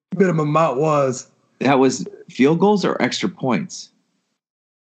amount was. That was field goals or extra points?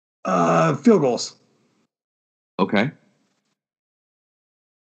 Field goals. Okay.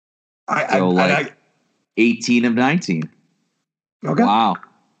 18 of 19. Okay. Wow.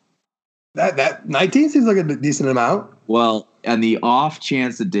 That 19 seems like a decent amount. Well, and the off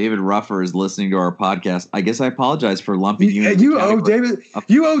chance that David Ruffer is listening to our podcast, I guess I apologize for lumping you. You owe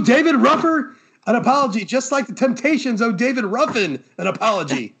David Ruffer An apology, just like the Temptations owe David Ruffin an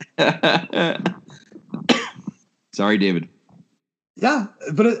apology. Sorry, David. Yeah,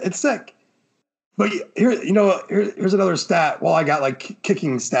 but it's sick. But here's another stat. Well, I got like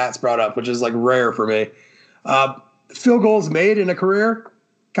kicking stats brought up, which is like rare for me. Field goals made in a career.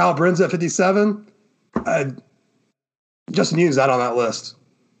 Kyle Brinza at 57. Justin Yoon's not on that list.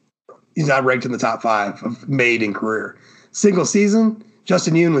 He's not ranked in the top 5 of made in career. Single season,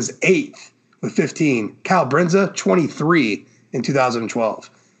 Justin Yoon was 8th with 15. Kyle Brinza, 23 in 2012.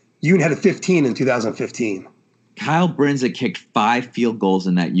 Yoon had a 15 in 2015. Kyle Brinza kicked 5 field goals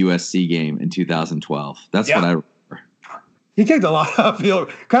in that USC game in 2012. That's what I remember. He kicked a lot of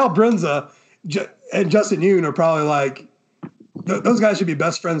field. Kyle Brinza and Justin Yoon are probably like, those guys should be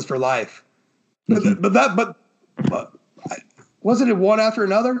best friends for life. But wasn't it one after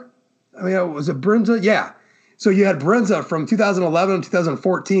another? I mean, was it Brinza? Yeah. So you had Brinza from 2011 to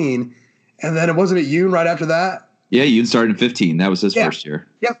 2014, and then wasn't it Yoon right after that? Yeah, Yoon started in 15. That was his first year.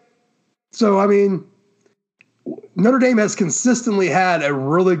 Yep. So, I mean, Notre Dame has consistently had a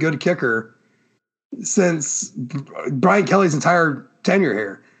really good kicker since Brian Kelly's entire tenure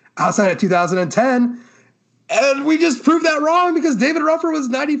here, outside of 2010. And we just proved that wrong because David Ruffin was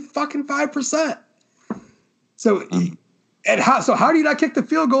 95%. So, how do you not kick the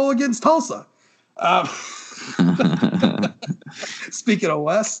field goal against Tulsa? Speaking of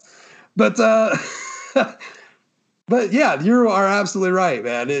Wes, but yeah, you are absolutely right,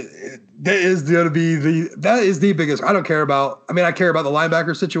 man. That is going to be the biggest. I don't care about. I mean, I care about the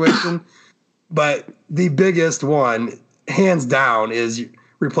linebacker situation, but the biggest one, hands down, is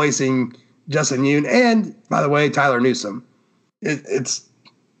replacing Justin Yoon and, by the way, Tyler Newsome.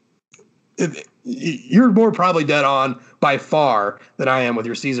 You're more probably dead on by far than I am with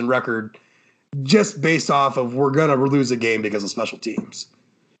your season record, just based off of we're gonna lose a game because of special teams.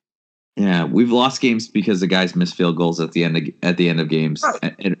 Yeah, we've lost games because the guys miss field goals at the end of games.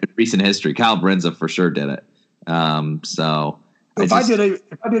 Right. In recent history, Kyle Brinza for sure did it. So if I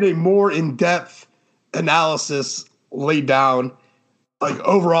did a more in-depth analysis, laid down like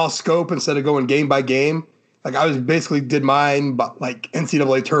overall scope instead of going game by game, like I was basically did mine like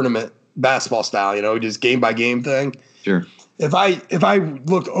NCAA tournament basketball style, just game by game thing. Sure. If I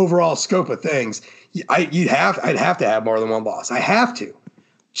looked overall scope of things, I'd have to have more than one loss. I have to.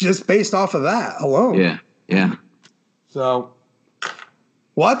 Just based off of that alone. Yeah. So,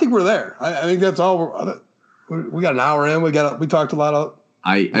 well, I think we're there. I think that's all. We got an hour in. We talked a lot of.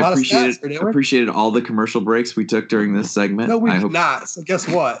 I appreciated all the commercial breaks we took during this segment. No, we did not. So guess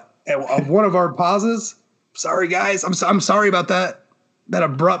what? At one of our pauses. Sorry, guys. I'm sorry about that. That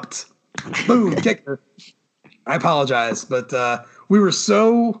abrupt boom kicker. I apologize, but we were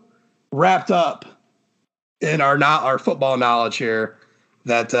so wrapped up in our football knowledge here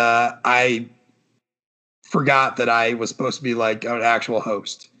that I forgot that I was supposed to be like an actual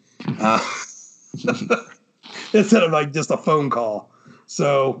host instead of like just a phone call.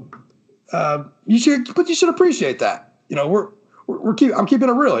 So you should appreciate that. I'm keeping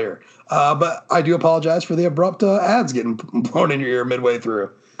it real here, but I do apologize for the abrupt ads getting blown in your ear midway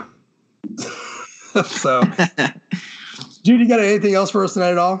through. So, Jude, you got anything else for us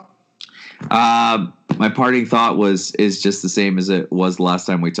tonight at all? My parting thought is just the same as it was the last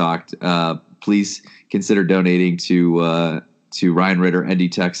time we talked. Please consider donating to Ryan Ritter,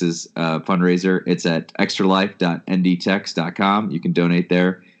 ND Tech's fundraiser. It's at extralife.ndtex.com. You can donate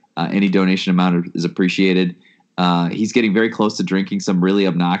there. Any donation amount is appreciated. He's getting very close to drinking some really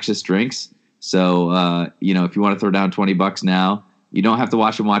obnoxious drinks. So, if you want to throw down $20 now, you don't have to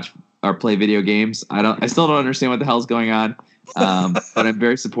watch or play video games. I still don't understand what the hell's going on. But I'm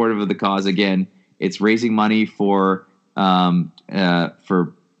very supportive of the cause. Again, it's raising money to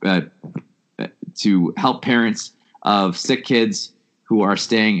help parents of sick kids who are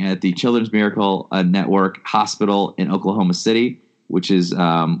staying at the Children's Miracle Network Hospital in Oklahoma City, which is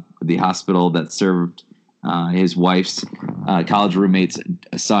the hospital that served his wife's college roommate's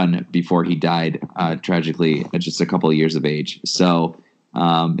son before he died tragically at just a couple of years of age. So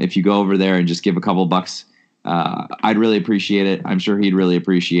if you go over there and just give a couple bucks, I'd really appreciate it. I'm sure he'd really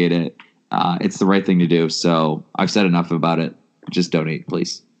appreciate it. It's the right thing to do. So I've said enough about it. Just donate,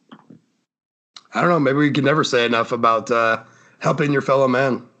 please. I don't know. Maybe we can never say enough about helping your fellow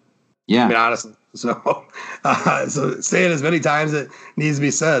man. Yeah. I mean, honestly. So say it as many times as it needs to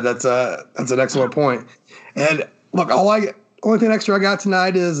be said. That's an excellent point. And look, only thing extra I got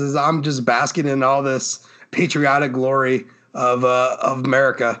tonight is I'm just basking in all this patriotic glory of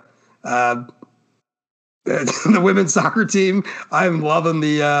America. The women's soccer team, I'm loving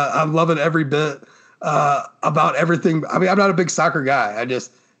every bit about everything. I mean, I'm not a big soccer guy.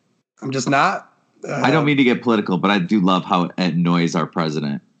 I'm just not. I don't mean to get political, but I do love how it annoys our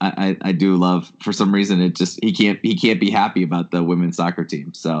president. I do love, for some reason, he can't be happy about the women's soccer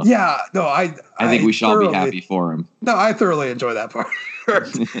team. So yeah, no, I think we should all be happy for him. No, I thoroughly enjoy that part.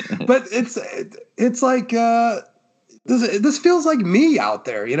 But it's like this feels like me out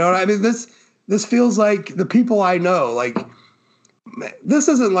there. You know what I mean? This feels like the people I know. Like, this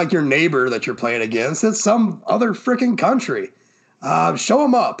isn't like your neighbor that you're playing against. It's some other freaking country. Show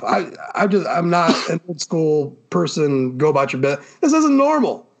them up. I'm not an old school person. Go about your business. This isn't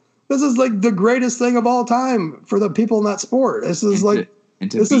normal. This is like the greatest thing of all time for the people in that sport. This is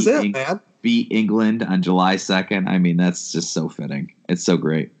this is it, man. Beat England on July 2nd. I mean, that's just so fitting. It's so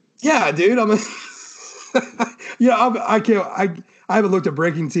great. Yeah, dude. I mean, I can't. I haven't looked at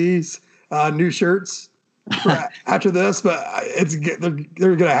Breaking Tees new shirts after this, but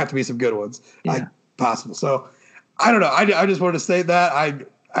they're gonna have to be some good ones, possible. So I don't know. I just wanted to state that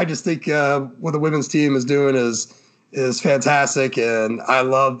I just think what the women's team is doing is fantastic, and I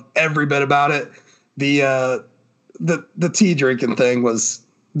love every bit about it. The tea drinking thing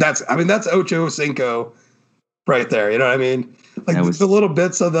that's Ocho Cinco right there. You know what I mean? Like the little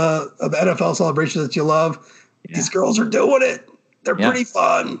bits of the NFL celebration that you love. Yeah. These girls are doing it. They're pretty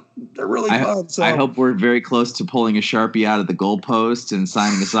fun. They're really fun. So I hope we're very close to pulling a Sharpie out of the goalpost and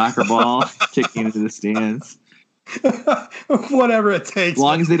signing a soccer ball, kicking into the stands. Whatever it takes. As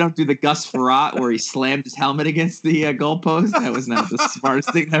long as they don't do the Gus Frerotte where he slammed his helmet against the goalpost. That was not the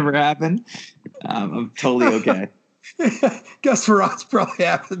smartest thing that ever happened. I'm totally okay. Gus Frerott's probably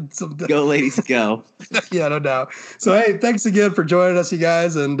happened someday. Go, ladies, go. Yeah, no doubt. So, hey, thanks again for joining us, you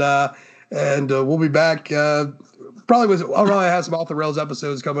guys. And we'll be back. I'll probably have some Off the Rails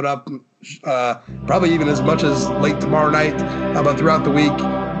episodes coming up, probably even as much as late tomorrow night, but throughout the week.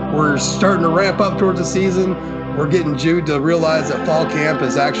 We're starting to ramp up towards the season. We're getting Jude to realize that fall camp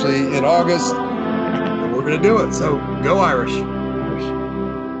is actually in August. And we're going to do it. So go Irish.